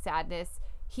associated with sadness,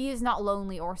 he is not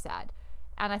lonely or sad.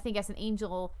 And I think as an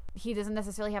angel, he doesn't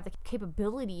necessarily have the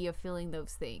capability of feeling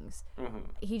those things.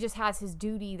 He just has his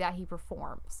duty that he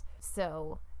performs.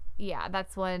 So yeah,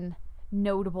 that's one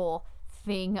notable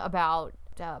thing about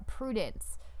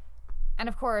Prudence. And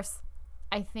of course,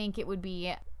 I think it would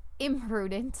be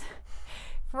imprudent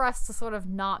for us to sort of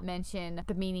not mention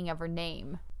the meaning of her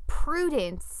name.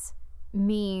 Prudence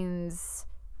means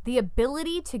the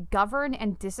ability to govern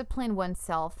and discipline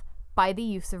oneself by the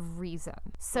use of reason.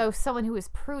 So someone who is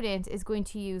prudent is going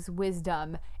to use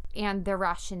wisdom and their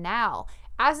rationale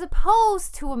as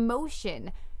opposed to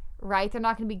emotion, right? They're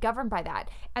not going to be governed by that.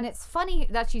 And it's funny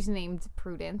that she's named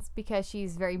Prudence because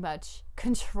she's very much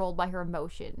controlled by her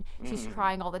emotion. She's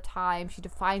crying all the time. She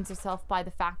defines herself by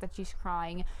the fact that she's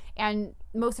crying. And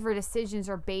most of her decisions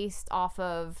are based off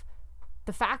of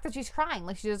the fact that she's crying.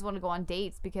 Like, she doesn't want to go on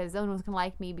dates because no one's going to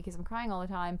like me because I'm crying all the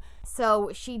time.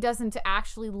 So she doesn't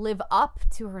actually live up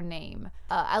to her name.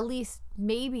 At least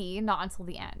maybe not until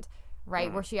the end.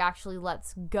 Right, where she actually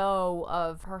lets go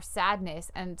of her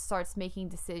sadness and starts making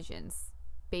decisions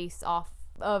based off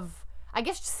of, I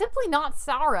guess, simply not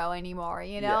sorrow anymore,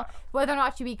 Yeah. Whether or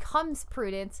not she becomes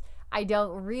prudent, I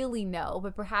don't really know,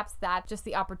 but perhaps that's just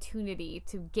the opportunity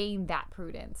to gain that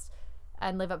prudence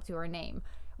and live up to her name.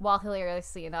 While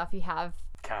hilariously enough, you have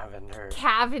Cavender.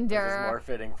 Which is more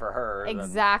fitting for her.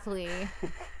 Exactly.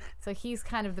 So he's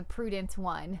kind of the prudent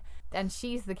one, and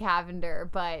she's the Cavender,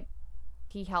 but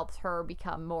he helps her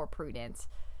become more prudent.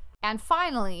 And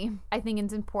finally, I think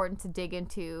it's important to dig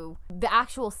into the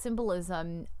actual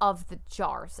symbolism of the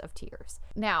jars of tears.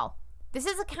 Now, this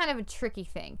is a kind of a tricky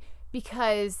thing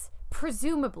because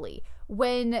presumably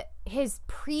when his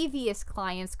previous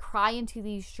clients cry into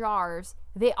these jars,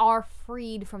 they are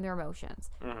freed from their emotions,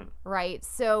 right?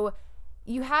 So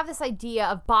you have this idea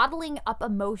of bottling up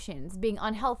emotions being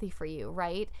unhealthy for you,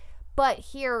 right? But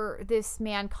here, this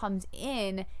man comes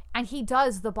in and he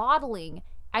does the bottling,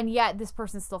 and yet this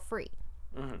person's still free.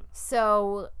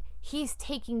 So he's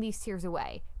taking these tears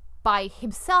away by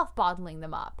himself bottling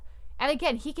them up. And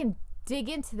again, he can dig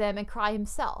into them and cry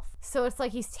himself. So it's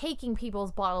like he's taking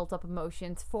people's bottled up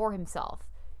emotions for himself.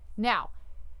 Now,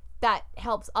 that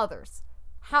helps others.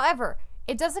 However,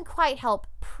 it doesn't quite help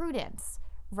Prudence,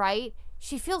 right?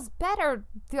 She feels better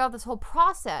throughout this whole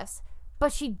process,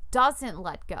 but she doesn't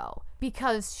let go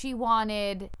because she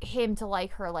wanted him to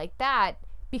like her like that.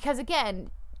 Because again,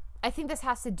 I think this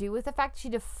has to do with the fact that she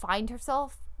defined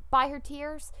herself by her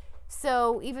tears.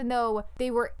 So even though they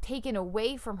were taken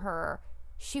away from her,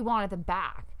 she wanted them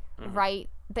back, right?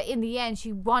 But in the end,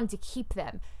 she wanted to keep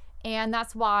them. And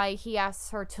that's why he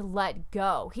asks her to let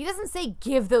go. He doesn't say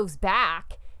give those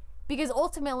back because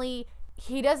ultimately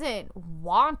he doesn't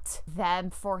want them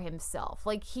for himself.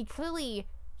 Like, he clearly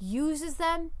uses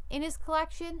them in his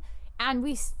collection, and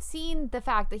we've seen the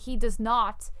fact that he does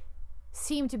not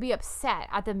seem to be upset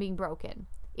at them being broken.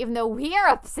 Even though we are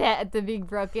upset at them being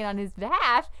broken on his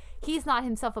behalf, he's not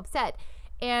himself upset.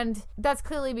 And that's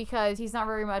clearly because he's not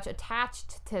very much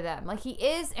attached to them. Like, he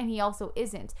is and he also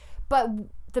isn't. But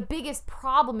the biggest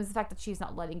problem is the fact that she's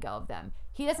not letting go of them.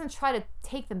 He doesn't try to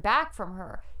take them back from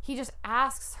her. He just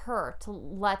asks her to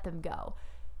let them go.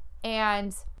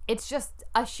 And it's just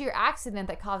a sheer accident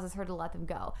that causes her to let them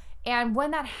go. And when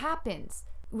that happens,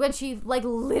 when she like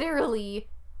literally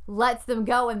lets them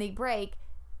go and they break,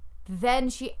 then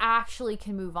she actually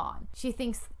can move on. She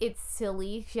thinks it's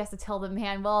silly. She has to tell the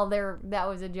man, well, that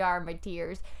was a jar of my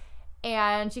tears.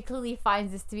 And she clearly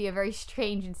finds this to be a very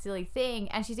strange and silly thing.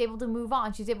 And she's able to move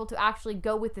on. She's able to actually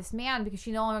go with this man because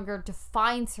she no longer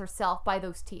defines herself by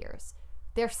those tears.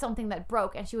 there's something that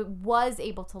broke, and she was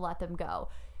able to let them go.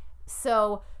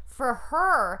 So for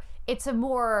her, it's a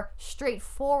more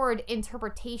straightforward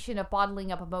interpretation of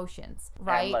bottling up emotions,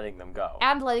 right? And letting them go.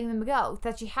 And letting them go.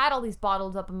 That she had all these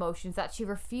bottled up emotions that she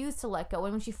refused to let go.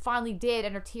 And when she finally did,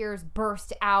 and her tears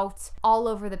burst out all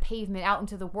over the pavement, out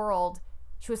into the world,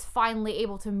 she was finally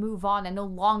able to move on and no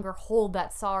longer hold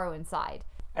that sorrow inside.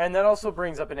 And that also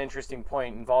brings up an interesting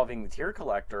point involving the tear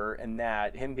collector, and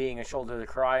that him being a shoulder to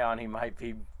cry on, he might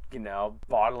be,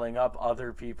 bottling up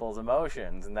other people's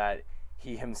emotions, and that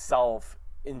he himself,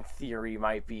 in theory,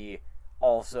 might be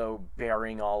also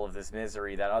bearing all of this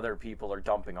misery that other people are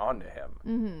dumping onto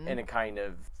him in a kind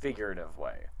of figurative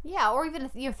way. Yeah, or even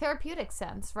a therapeutic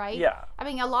sense, right? Yeah. I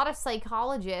mean, a lot of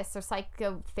psychologists or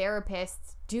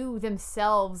psychotherapists do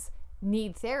themselves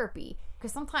need therapy,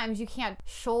 because sometimes you can't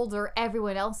shoulder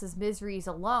everyone else's miseries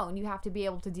alone. You have to be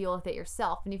able to deal with it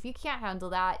yourself. And if you can't handle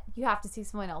that, you have to see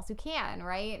someone else who can,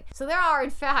 right? So there are,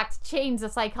 in fact, chains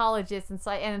of psychologists and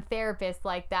therapists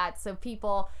like that. So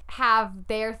people have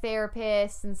their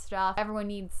therapists and stuff. Everyone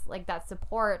needs like that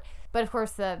support. But of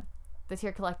course, the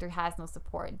tear collector has no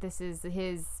support. This is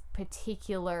his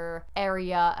particular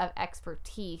area of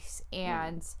expertise,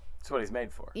 and It's what he's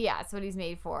made for. yeah, it's what he's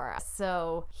made for.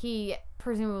 So he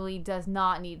presumably does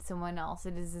not need someone else.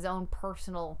 It is his own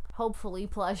personal, hopefully,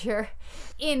 pleasure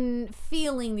in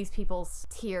feeling these people's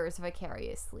tears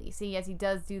vicariously. So yes, he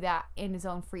does do that in his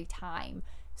own free time.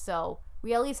 So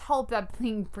we at least hope that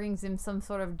thing brings him some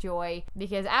sort of joy,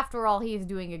 because after all, he is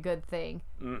doing a good thing.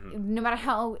 No matter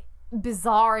how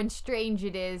bizarre and strange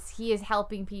it is, he is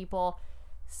helping people.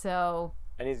 So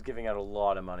And he's giving out a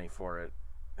lot of money for it.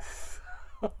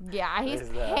 yeah, he's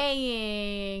There's that.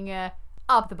 paying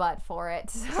up the butt for it.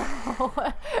 So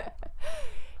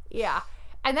yeah.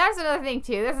 And that's another thing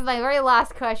too. This is my very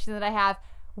last question that I have.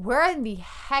 Where in the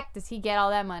heck does he get all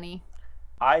that money?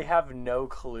 I have no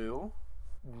clue.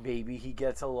 Maybe he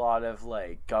gets a lot of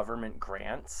government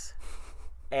grants,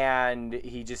 and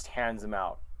he just hands them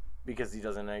out because he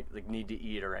doesn't need to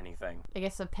eat or anything. I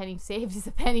guess a penny saved is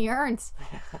a penny earned.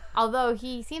 Although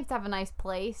he seems to have a nice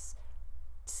place.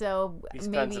 So He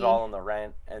spends it all on the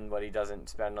rent, and what he doesn't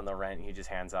spend on the rent, he just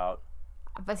hands out.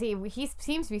 But see, he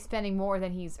seems to be spending more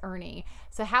than he's earning.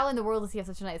 So how in the world does he have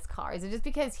such a nice car? Is it just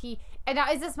because and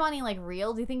now, is this money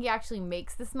real? Do you think he actually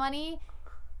makes this money?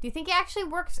 Do you think he actually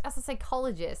works as a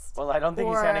psychologist? Well, I don't think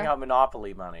he's handing out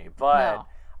Monopoly money, but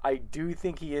I do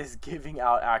think he is giving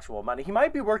out actual money. He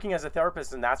might be working as a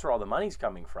therapist, and that's where all the money's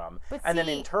coming from. But and then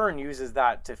in turn uses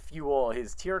that to fuel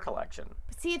his tear collection.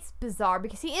 See, it's bizarre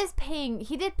because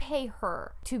he did pay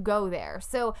her to go there.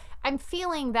 So I'm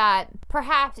feeling that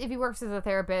perhaps if he works as a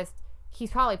therapist, he's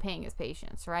probably paying his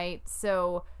patients, right?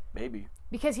 So Maybe.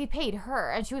 because he paid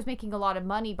her, and she was making a lot of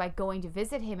money by going to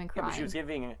visit him and Yeah, crying. but she was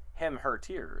giving him her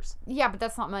tears. Yeah, but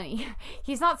that's not money.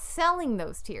 He's not selling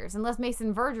those tears unless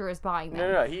Mason Verger is buying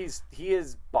them. No. He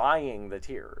is buying the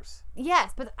tears.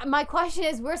 Yes, but my question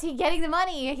is, where's he getting the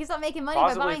money? He's not making money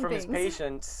by buying Possibly from things. his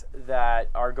patients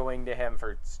that are going to him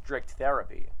for strict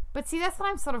therapy. But see, that's what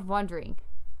I'm sort of wondering.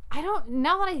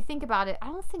 Now that I think about it, I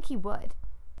don't think he would.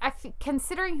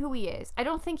 Considering who he is, I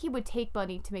don't think he would take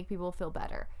money to make people feel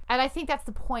better. And I think that's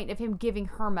the point of him giving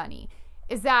her money,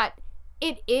 is that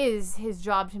it is his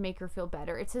job to make her feel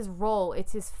better. It's his role.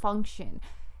 It's his function.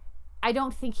 I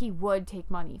don't think he would take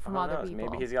money from other people.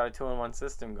 Maybe he's got a 2-in-1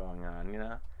 system going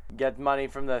on, Get money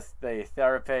from the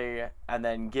therapy and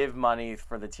then give money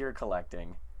for the tear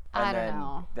collecting. And I don't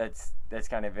know. That's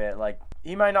kind of it.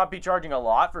 He might not be charging a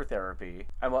lot for therapy.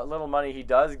 And what little money he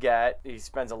does get, he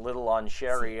spends a little on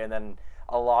Sherry and then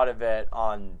a lot of it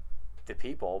on the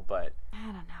people, but I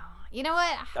don't know. You know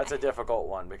what? that's a difficult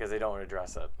one because they don't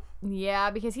address it. Yeah,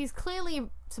 because he's clearly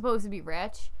supposed to be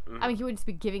rich. I mean, he wouldn't just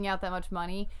be giving out that much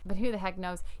money, but who the heck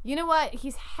knows? You know what?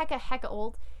 He's hecka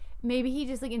old. Maybe he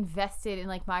just invested in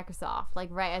Microsoft,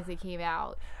 right as they came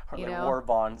out. Or war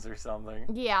bonds or something.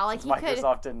 Yeah,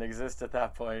 Microsoft didn't exist at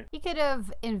that point. He could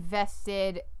have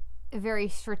invested very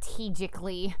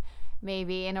strategically,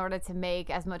 maybe, in order to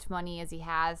make as much money as he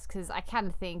has. Because I kind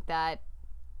of think that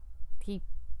I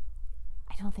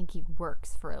don't think he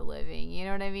works for a living. You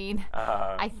know what I mean?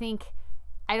 I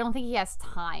don't think he has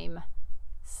time.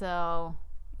 So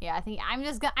yeah, I think I'm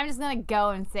just gonna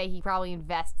go and say he probably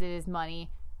invested his money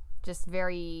just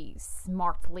very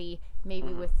smartly,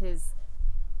 maybe with his,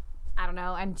 I don't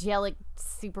know, angelic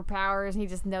superpowers. He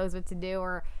just knows what to do,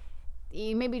 or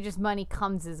maybe just money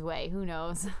comes his way. Who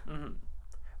knows?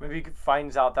 Maybe he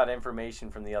finds out that information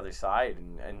from the other side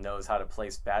and knows how to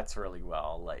place bets really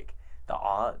well, the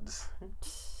odds.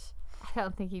 I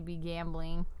don't think he'd be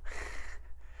gambling.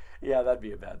 Yeah, that'd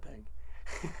be a bad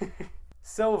thing.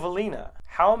 So, Valina,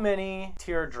 how many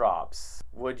teardrops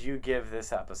would you give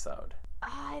this episode?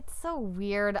 It's so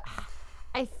weird.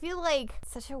 I feel like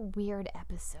it's such a weird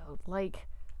episode. Like,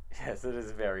 Yes, it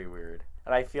is very weird.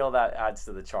 And I feel that adds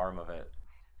to the charm of it.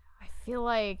 I feel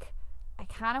like I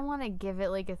kind of want to give it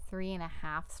like a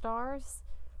 3.5 stars,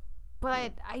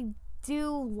 but I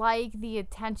do like the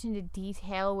attention to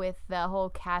detail with the whole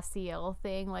Castiel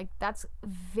thing. Like, that's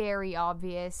very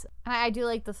obvious. And I do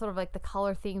like the sort of like the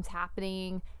color themes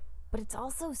happening, but it's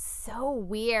also so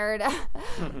weird.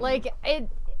 Like,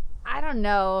 I don't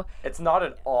know. It's not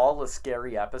at all a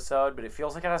scary episode, but it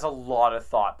feels like it has a lot of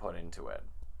thought put into it.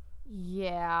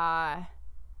 Yeah.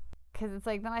 Because it's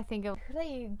like, then I think of, who did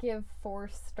I give 4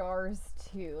 stars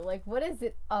to? Like, what is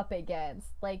it up against?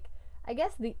 Like, I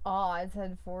guess the odds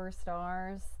had 4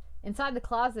 stars. Inside the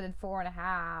Closet had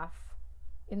 4.5.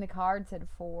 In the Cards had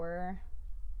 4.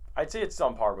 I'd say it's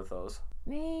on par with those.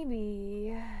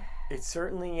 Maybe. It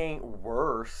certainly ain't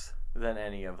worse than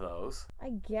any of those. I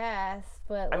guess,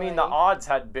 but I mean, the odds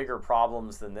had bigger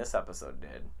problems than this episode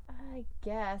did. I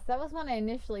guess. That was when I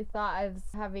initially thought I was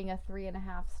having a 3.5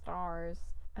 stars.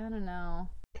 I don't know.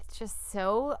 It's just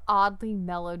so oddly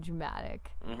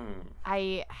melodramatic. Mm-hmm.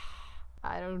 I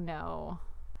don't know.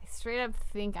 I straight up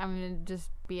think I'm going to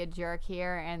just be a jerk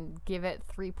here and give it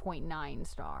 3.9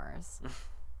 stars.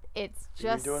 It's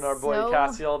just you doing our boy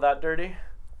Castiel that dirty?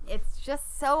 It's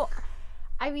just so...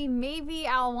 I mean, maybe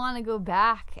I'll want to go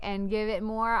back and give it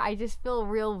more. I just feel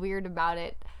real weird about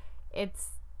it. It's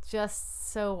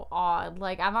just so odd.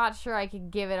 Like, I'm not sure I could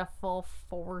give it a full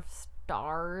 4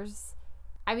 stars.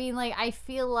 I mean, like, I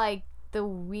feel like the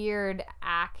weird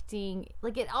acting,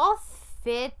 like, it all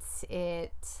fits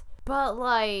it. But,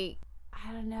 like,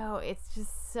 I don't know. It's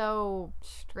just so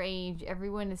strange.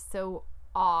 Everyone is so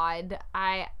odd.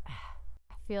 I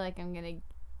feel like I'm going to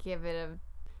give it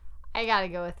I gotta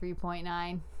go with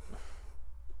 3.9.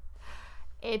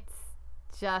 It's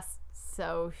just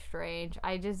so strange.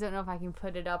 I just don't know if I can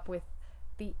put it up with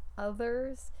the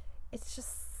others. It's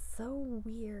just so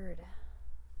weird.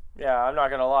 Yeah, I'm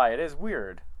not gonna lie, it is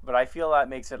weird, but I feel that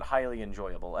makes it highly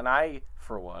enjoyable. And I,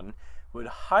 for one, would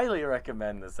highly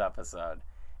recommend this episode.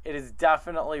 It is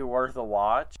definitely worth a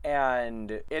watch, and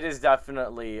it is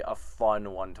definitely a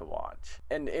fun one to watch.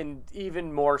 And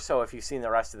even more so if you've seen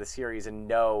the rest of the series and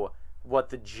know what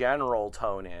the general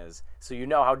tone is, so you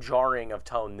know how jarring of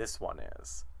tone this one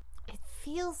is. It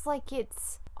feels like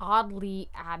it's oddly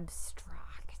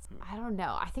abstract. I don't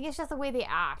know. I think it's just the way they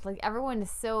act. Like, everyone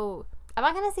is so... I'm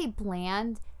not going to say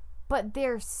bland, but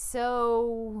they're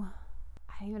so...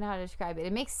 I don't even know how to describe it.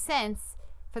 It makes sense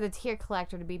for the tear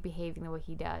collector to be behaving the way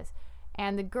he does.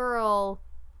 And the girl,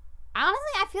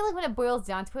 honestly, I feel like when it boils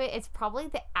down to it, it's probably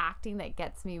the acting that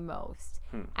gets me most.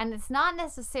 And it's not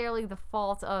necessarily the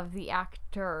fault of the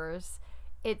actors.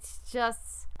 It's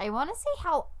just, I want to say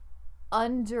how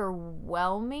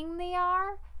underwhelming they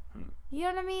are. You know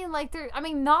what I mean? Like, they're, I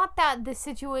mean, not that the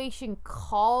situation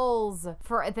calls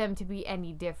for them to be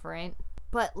any different,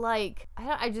 but, like,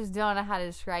 I just don't know how to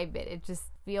describe it. It just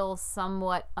feels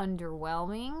somewhat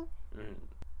underwhelming.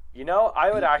 You know,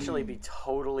 I would actually be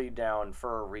totally down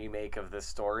for a remake of this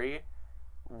story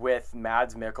with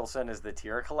Mads Mikkelsen as the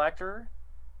tear collector.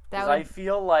 Because I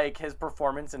feel like his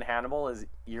performance in Hannibal is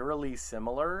eerily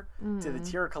similar to the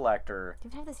tear collector. They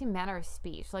have the same manner of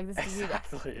speech. Like, this is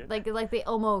Exactly. like they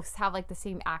almost have, like, the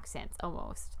same accents,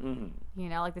 almost. Mm-hmm. You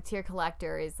know, like, the tear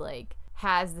collector is, like,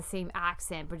 has the same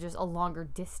accent, but just a longer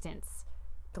distance.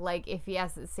 Like, if he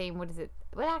has the same,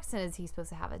 what accent is he supposed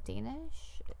to have? A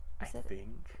Danish? I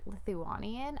think.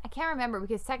 Lithuanian? I can't remember,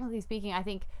 because technically speaking, I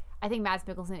think Mads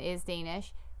Mikkelsen is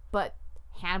Danish, but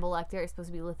Hannibal Lecter is supposed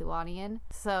to be Lithuanian.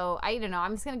 So, I don't know.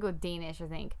 I'm just going to go with Danish, I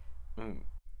think.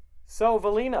 So,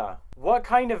 Valina, what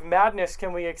kind of madness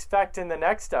can we expect in the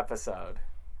next episode?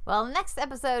 Well, next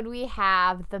episode we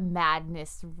have The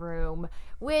Madness Room,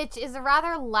 which is a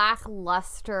rather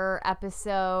lackluster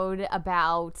episode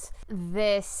about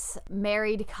this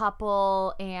married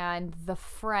couple and the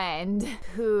friend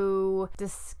who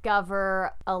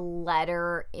discover a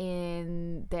letter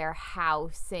in their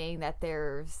house saying that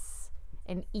there's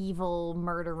an evil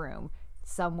murder room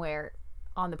somewhere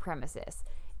on the premises.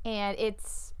 And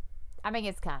it's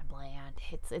kind of bland.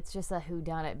 It's just a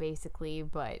whodunit basically,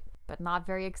 but not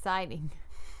very exciting.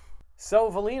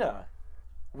 So, Valina,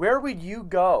 where would you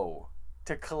go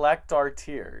to collect our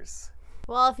tears?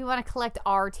 Well, if you want to collect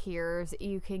our tears,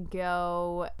 you can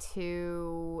go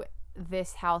to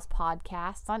This House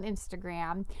Podcast on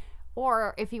Instagram.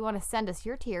 Or if you want to send us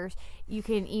your tears, you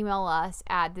can email us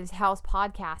at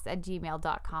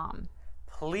thishousepodcast@gmail.com.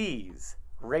 Please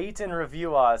rate and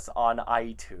review us on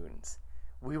iTunes.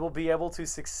 we will be able to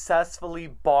successfully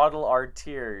bottle our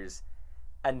tears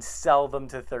and sell them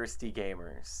to thirsty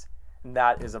gamers. And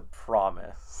that is a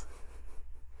promise.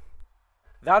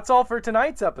 That's all for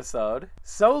tonight's episode.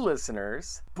 So,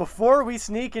 listeners, before we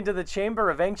sneak into the Chamber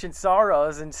of Ancient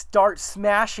Sorrows and start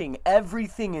smashing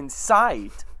everything in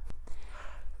sight,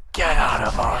 get out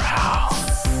of our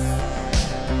house.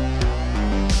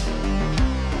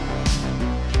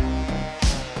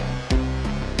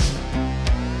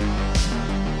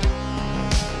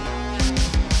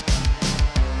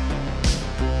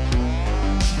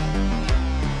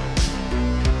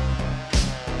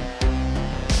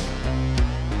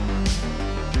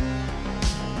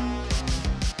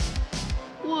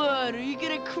 What, are you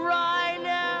gonna cry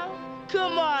now?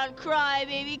 Come on, cry,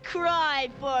 baby, cry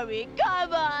for me.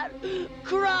 Come on,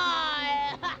 cry.